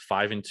hill, who's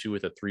 5-2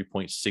 with a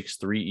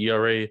 3.63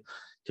 ERA.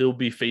 He'll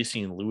be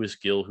facing Lewis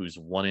Gill, who's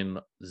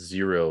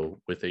 1-0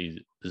 with a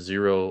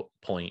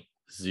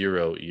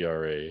 0.0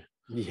 ERA.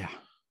 Yeah.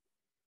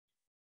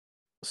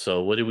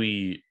 So what are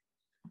we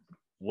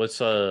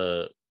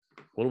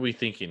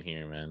thinking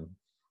here, man?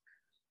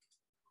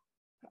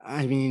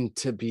 I mean,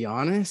 to be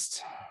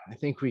honest, I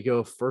think we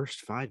go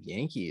first 5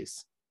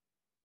 Yankees.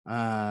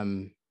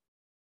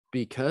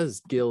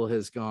 Because Gill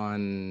has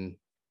gone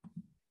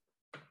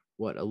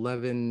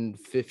 11,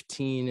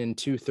 15 and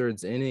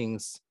 2/3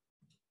 innings.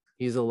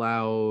 He's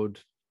allowed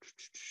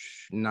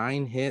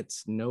 9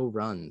 hits, no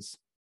runs.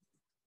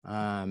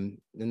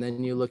 And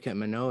then you look at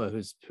Manoah,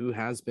 who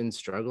has been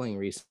struggling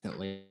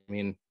recently. I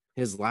mean,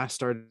 his last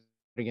start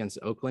against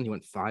Oakland, he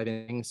went 5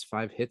 innings,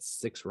 5 hits,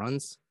 6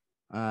 runs.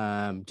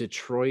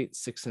 Detroit,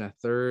 6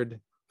 1/3,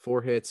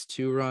 4 hits,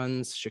 2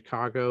 runs.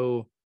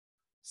 Chicago,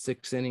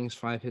 6 innings,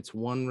 5 hits,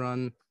 1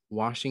 run.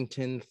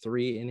 Washington,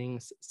 3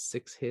 innings,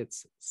 6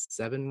 hits,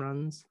 7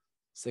 runs,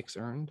 6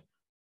 earned.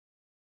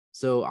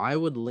 So I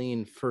would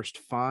lean first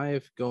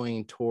 5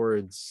 going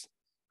towards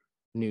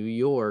New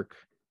York,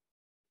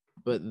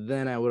 but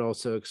then I would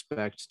also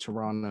expect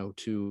Toronto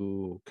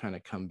to kind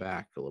of come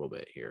back a little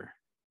bit here.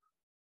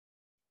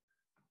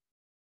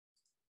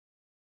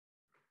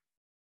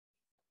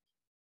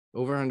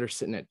 Over under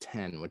sitting at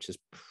 10, which is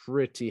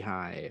pretty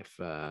high if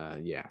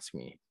you ask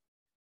me.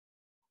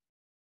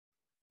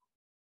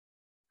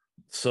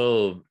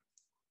 So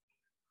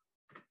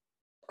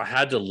I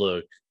had to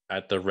look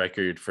at the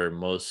record for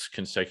most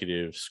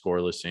consecutive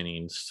scoreless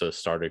innings to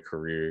start a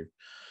career.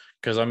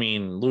 Because, I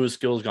mean, Lewis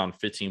Gill's gone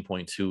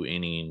 15.2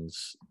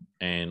 innings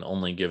and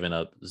only given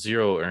up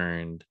 0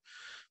 earned.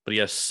 But he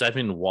has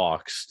 7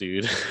 walks,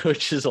 dude,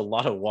 which is a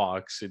lot of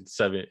walks in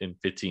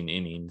 15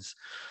 innings.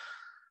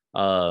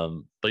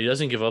 But he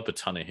doesn't give up a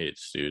ton of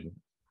hits, dude.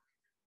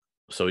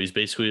 So he's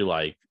basically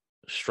like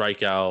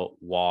strikeout,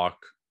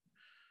 walk,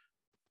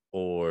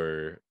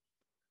 or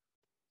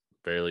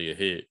barely a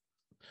hit.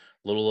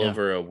 Little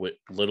over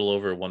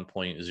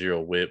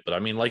 1.0 whip. But I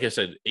mean, like I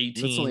said,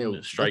 18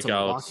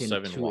 strikeouts,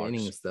 7 walks.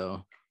 Innings,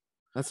 though.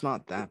 That's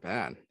not that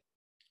bad.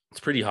 It's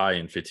pretty high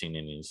in 15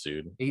 innings,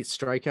 dude. 8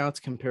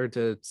 strikeouts compared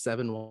to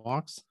 7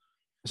 walks.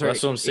 Sorry,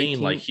 that's what I'm saying.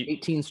 18, like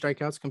 18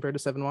 strikeouts compared to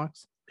 7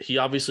 walks. He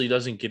obviously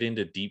doesn't get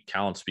into deep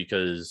counts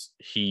because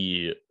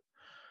he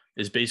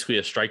is basically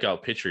a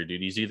strikeout pitcher,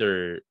 dude.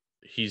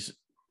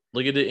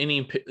 Look at the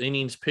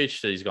innings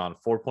pitched that he's gone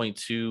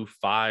 4.2,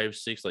 5,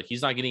 6. Like,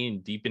 he's not getting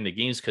deep into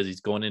games because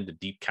he's going into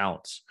deep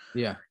counts.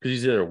 Yeah. Because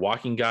he's either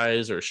walking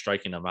guys or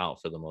striking them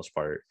out for the most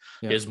part.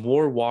 Yeah. He has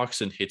more walks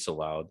than hits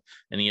allowed,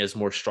 and he has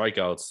more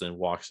strikeouts than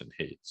walks and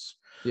hits.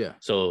 Yeah.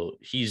 So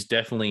he's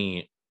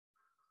definitely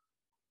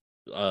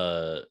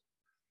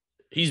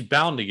he's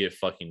bound to get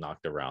fucking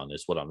knocked around,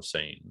 is what I'm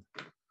saying.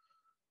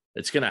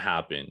 It's gonna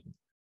happen.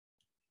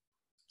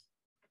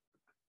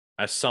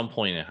 At some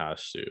point it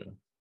has to.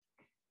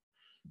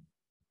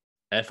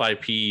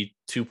 FIP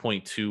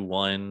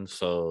 2.21,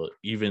 so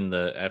even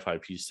the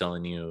FIP is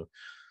telling you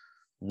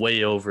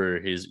way over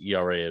his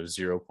ERA of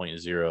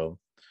 0.0.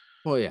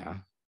 Well,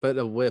 yeah, but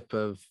a whip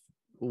of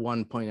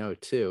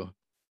 1.02.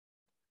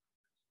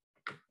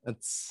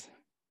 That's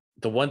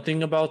the one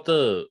thing about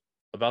the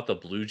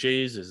Blue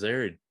Jays is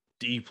they're a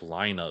deep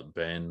lineup,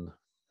 Ben.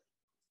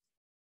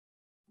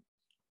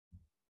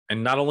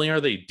 And not only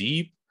are they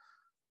deep,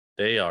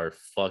 they are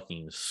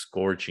fucking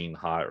scorching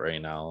hot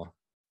right now.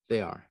 They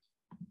are.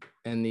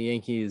 And the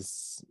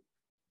Yankees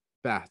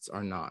bats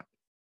are not.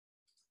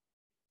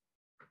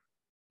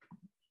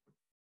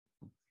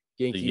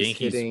 Yankees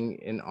hitting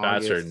in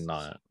August, bats are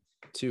not.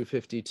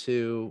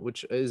 252,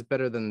 which is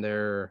better than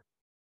their.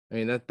 I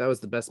mean, that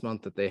was the best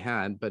month that they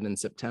had, but in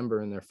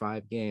September in their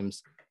 5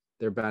 games,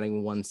 they're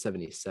batting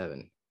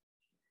 177.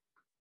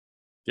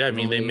 Yeah, I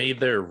mean, they made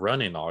their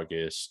run in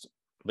August.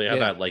 They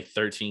had that like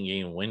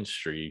 13-game win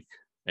streak,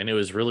 and it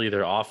was really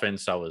their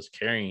offense that was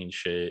carrying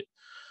shit.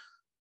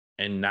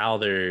 And now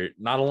they're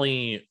not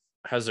only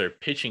has their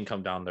pitching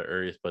come down to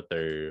earth, but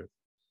their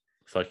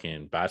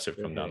fucking bats have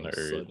come down to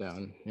earth. Slow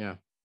down, yeah.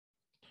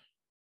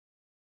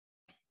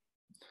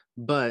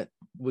 But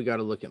we got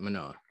to look at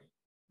Manoah,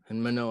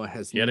 and Manoah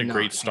has. He had a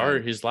great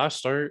start. His last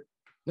start.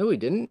 No, he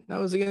didn't. That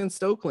was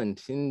against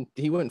Oakland, and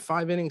he went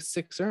 5 innings,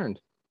 6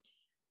 earned.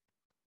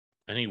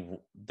 And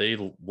they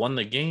won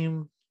the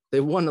game.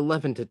 They won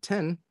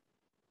 11-10.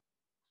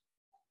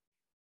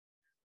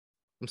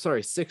 I'm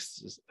sorry,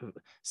 six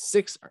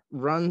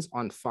runs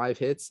on 5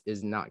 hits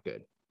is not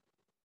good.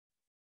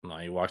 No,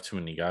 he walked too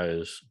many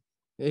guys.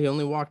 He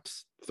only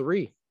walked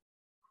 3.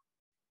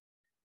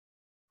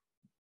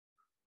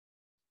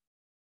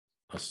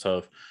 That's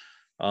tough.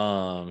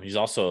 He's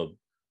also a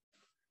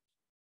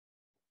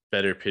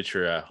better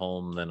pitcher at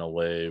home than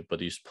away, but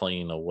he's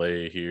playing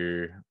away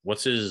here.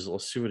 Let's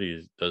see what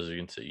he does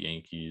against the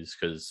Yankees,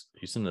 because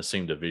he's in the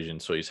same division,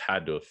 so he's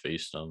had to have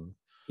faced them.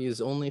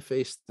 He's only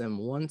faced them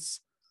once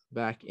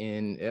back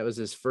in, it was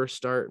his first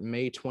start,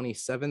 May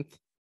 27th,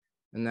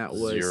 and that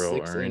was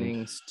 6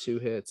 innings, 2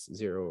 hits,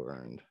 0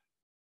 earned.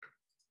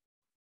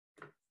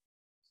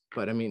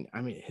 But I mean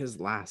his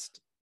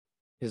last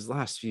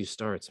few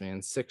starts,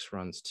 man, 6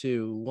 runs,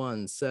 2,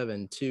 1,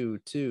 7, 2,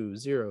 2,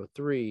 0,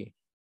 3.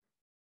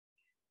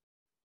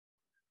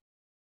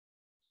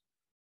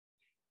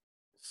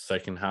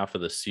 Second half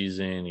of the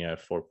season, yeah,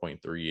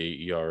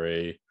 4.38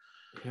 ERA.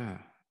 Yeah.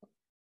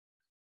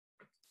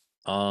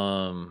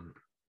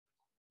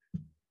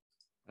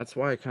 That's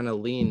why I kind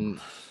of lean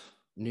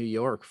New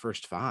York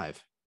first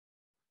 5.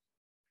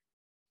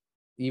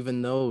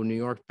 Even though New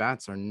York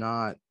bats are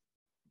not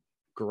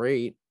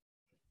great.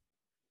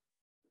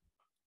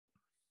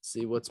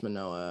 See, what's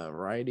Manoah?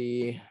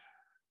 Righty.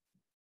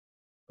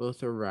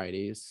 Both are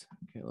righties.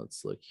 Okay,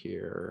 let's look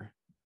here.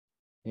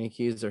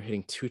 Yankees are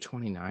hitting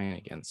 229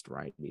 against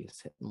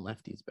righties. Hitting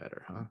lefties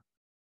better, huh?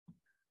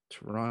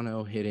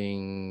 Toronto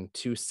hitting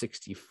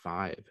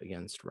 265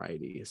 against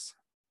righties.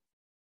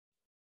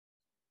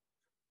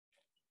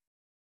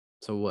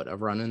 So what, a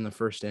run in the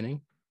first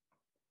inning?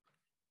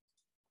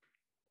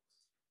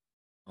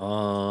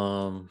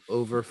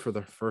 Over for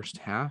the first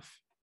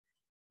half.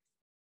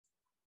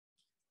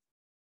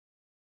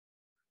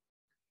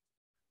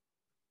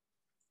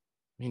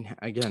 I mean,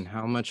 again,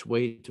 how much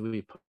weight do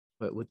we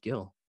put with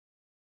Gil?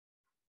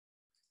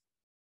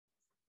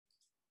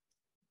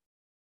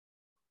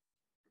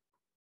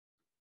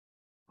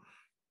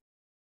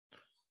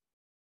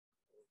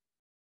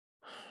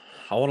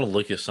 I want to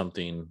look at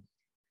something,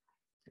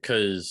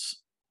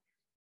 because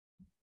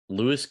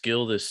Luis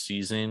Gil this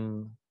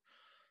season,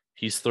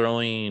 he's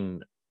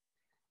throwing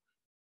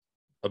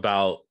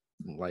about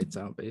lights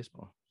out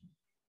baseball.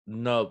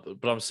 No,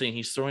 but I'm saying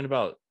he's throwing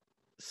about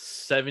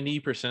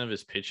 70% of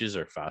his pitches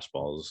are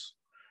fastballs.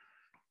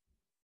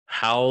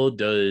 How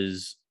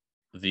does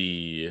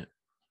 55%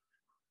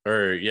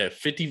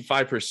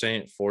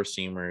 four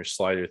seamer,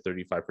 slider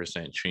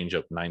 35%, change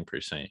up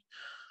 9%?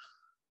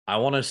 I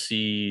want to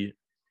see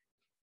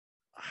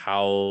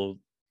how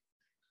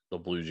the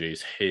Blue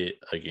Jays hit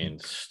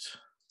against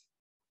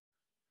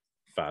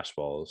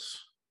fastballs.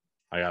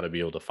 I got to be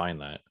able to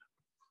find that.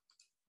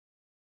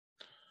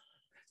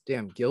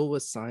 Damn, Gil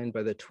was signed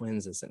by the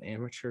Twins as an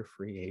amateur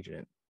free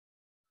agent.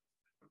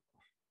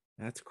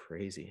 That's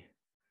crazy.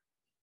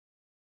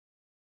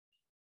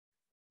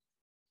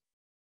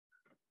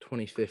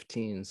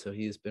 2015, so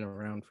he's been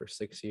around for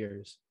 6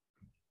 years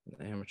at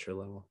the amateur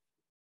level.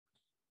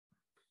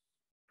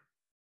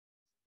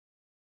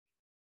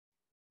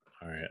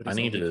 All right,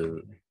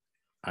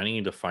 I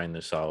need to find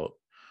this out.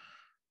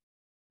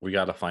 We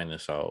got to find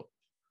this out.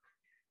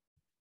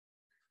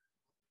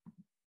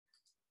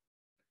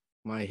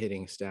 My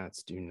hitting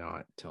stats do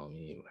not tell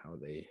me how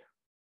they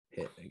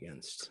hit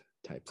against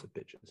types of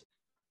pitches.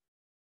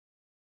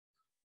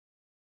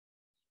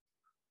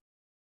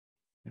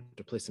 I have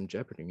to play some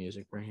Jeopardy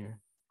music right here.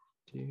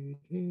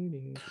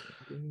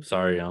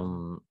 Sorry,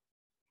 I'm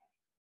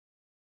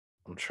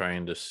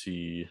trying to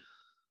see.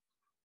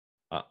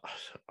 I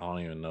don't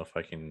even know if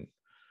I can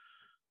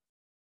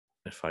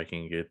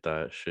get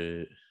that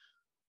shit.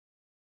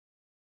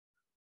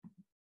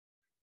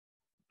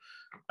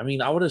 I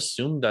mean, I would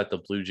assume that the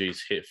Blue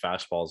Jays hit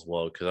fastballs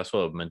well, because that's what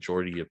a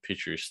majority of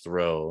pitchers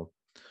throw.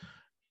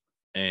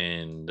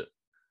 And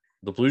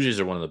the Blue Jays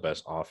are one of the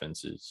best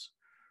offenses.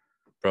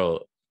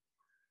 Bro,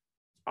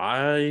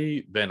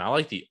 I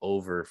like the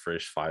over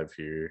first 5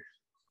 here.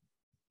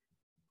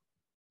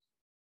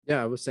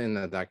 Yeah, I was saying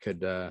that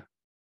could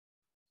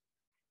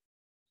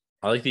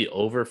I like the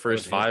over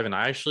first 5, and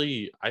I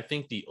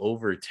think the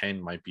over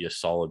 10 might be a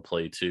solid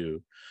play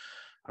too.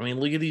 I mean,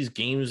 look at these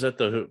games that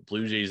the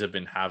Blue Jays have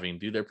been having,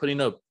 dude. They're putting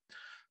up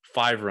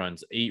 5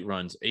 runs, 8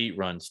 runs, 8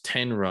 runs,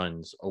 10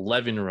 runs,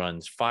 11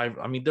 runs, 5.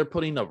 I mean, they're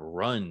putting up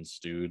runs,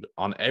 dude,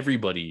 on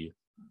everybody.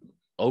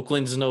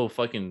 Oakland's no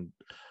fucking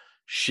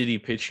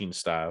shitty pitching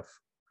staff.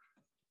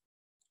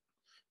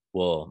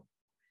 Well,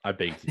 I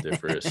beg to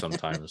differ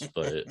sometimes,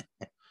 but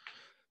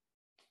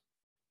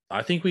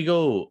I think we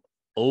go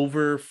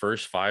over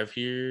first 5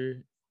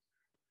 here.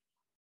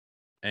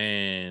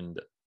 And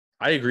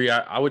I agree.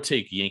 I would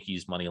take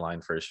Yankees money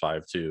line first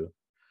 5 too.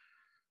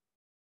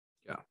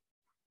 Yeah.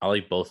 I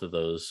like both of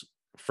those.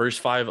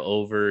 First 5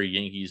 over,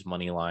 Yankees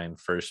money line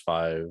first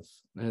 5.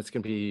 And it's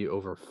going to be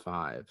over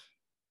 5.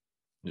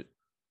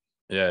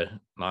 Yeah,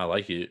 no, I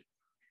like it.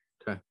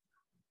 Okay.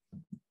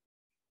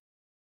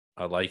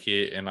 I like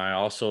it. And I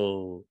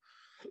also,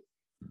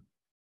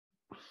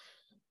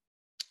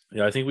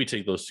 yeah, I think we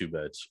take those 2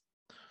 bets.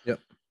 Yep.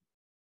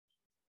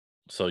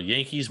 So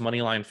Yankees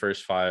money line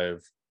first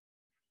 5,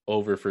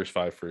 over first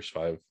 5, first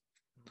 5.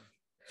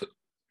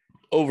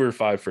 Over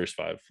 5, first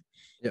 5.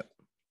 Yep.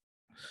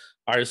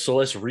 All right, so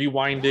let's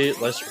rewind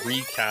it. Let's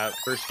recap.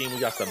 First game, we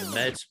got the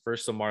Mets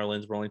versus the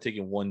Marlins. We're only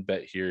taking 1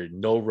 bet here.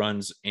 No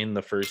runs in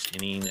the first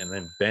inning. And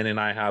then Ben and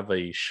I have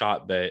a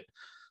shot bet.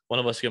 One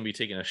of us is going to be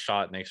taking a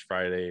shot next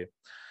Friday.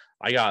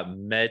 I got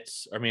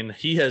Mets. I mean,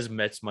 he has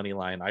Mets money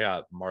line. I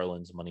got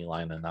Marlins money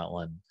line in that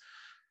one.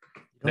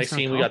 Next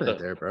game, we got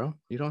there, bro.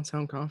 You don't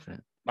sound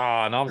confident. No,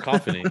 I'm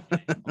confident.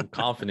 I'm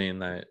confident in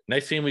that.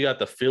 Next game, we got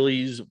the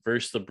Phillies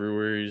versus the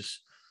Brewers.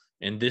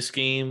 In this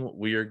game,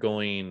 we are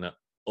going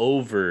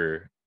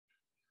over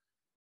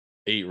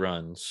 8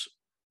 runs,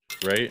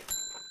 right?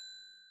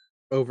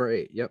 Over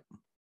 8. Yep.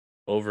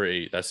 Over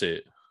 8. That's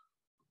it.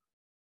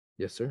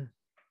 Yes, sir.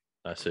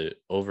 That's it.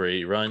 Over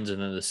 8 runs.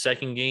 And then the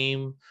second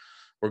game,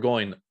 we're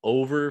going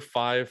over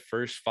 5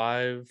 first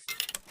 5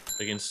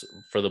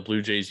 for the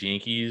Blue Jays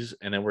Yankees.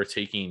 And then we're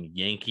taking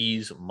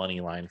Yankees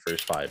money line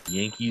first 5.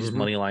 Yankees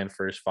money line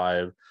first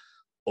 5.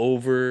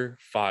 Over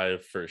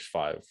 5 first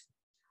 5.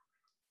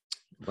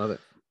 Love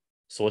it.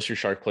 So what's your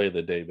shark play of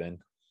the day, Ben?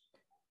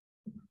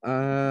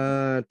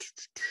 I'm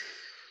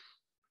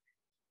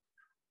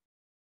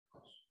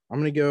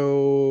gonna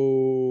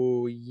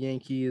go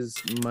Yankees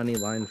money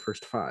line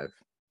first 5.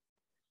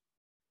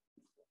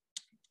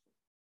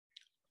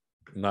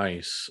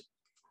 Nice.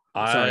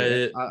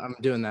 Sorry, I'm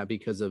doing that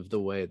because of the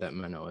way that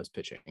Manoah is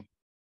pitching.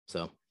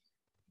 So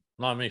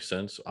no, it makes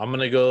sense. I'm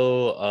gonna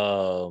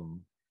go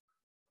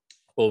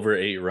over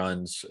 8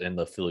 runs in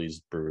the Phillies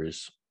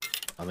Brewers.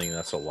 I think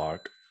that's a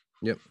lock.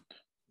 Yep.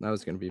 That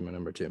was gonna be my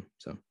number 2.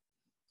 So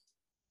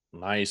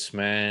nice,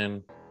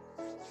 man.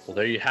 Well,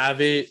 there you have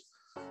it.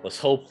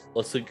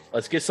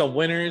 Let's get some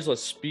winners.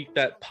 Let's speak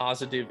that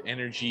positive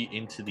energy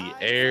into the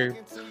air.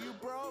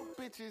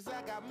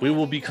 We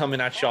will be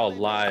coming at y'all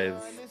live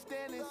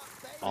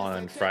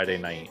on Friday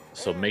night,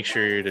 so make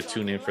sure to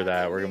tune in for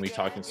that. We're gonna be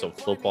talking some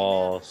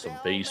football, some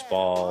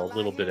baseball, a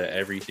little bit of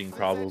everything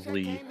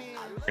probably.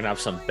 We're gonna have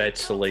some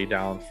bets to lay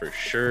down for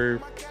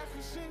sure.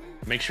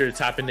 Make sure to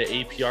tap into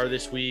APR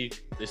this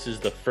week. This is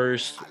the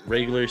first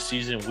regular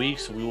season week,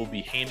 so we will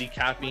be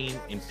handicapping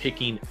and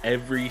picking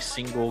every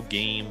single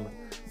game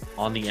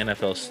on the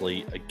NFL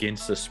slate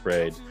against the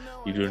spread.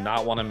 You do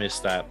not want to miss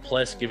that.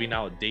 Plus, giving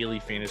out daily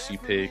fantasy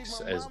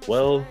picks as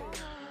well.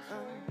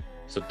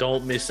 So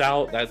don't miss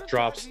out. That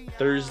drops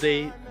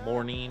Thursday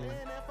morning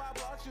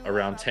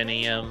around 10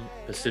 a.m.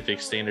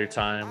 Pacific Standard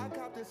Time.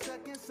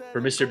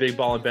 For Mr. Big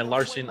Ball and Ben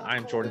Larson,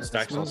 I'm Jordan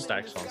Stacks on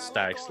Stacks on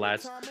Stacks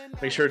Lats.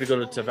 Make sure to go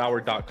to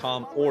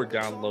Devour.com or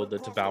download the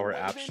Devour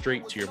app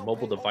straight to your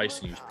mobile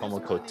device and use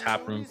promo code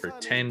TAPROOM for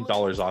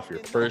 $10 off your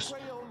first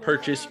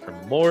purchase or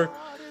more.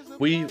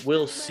 We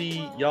will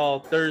see y'all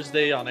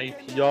Thursday on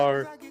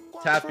APR.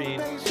 Tapping.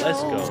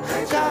 Let's go.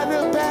 Got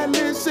a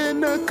balance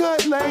in the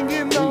cut,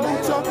 you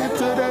know, talking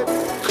to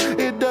that.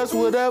 It does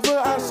whatever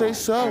I say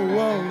so.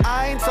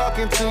 I ain't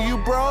talking to you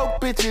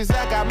broke bitches.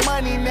 I got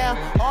money now.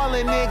 All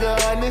a nigga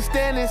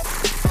understand is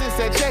since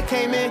that check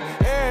came in,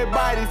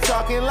 everybody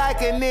talking like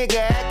a nigga,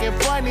 acting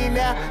funny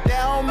now.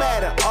 That don't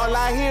matter. All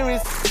I hear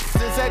is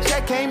since that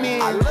check came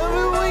in. I love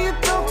it when you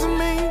talk to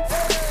me.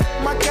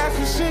 My cash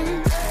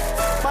machine.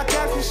 My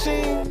cash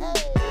machine.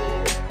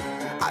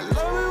 I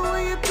love it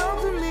when you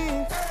talk to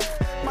me.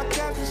 My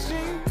cash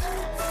machine.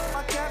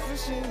 My cash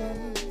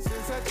machine.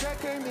 Since that check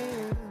came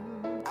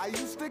in, I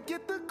used to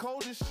get the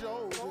coldest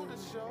show.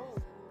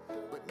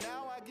 But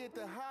now I get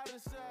the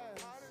hottest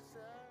ass.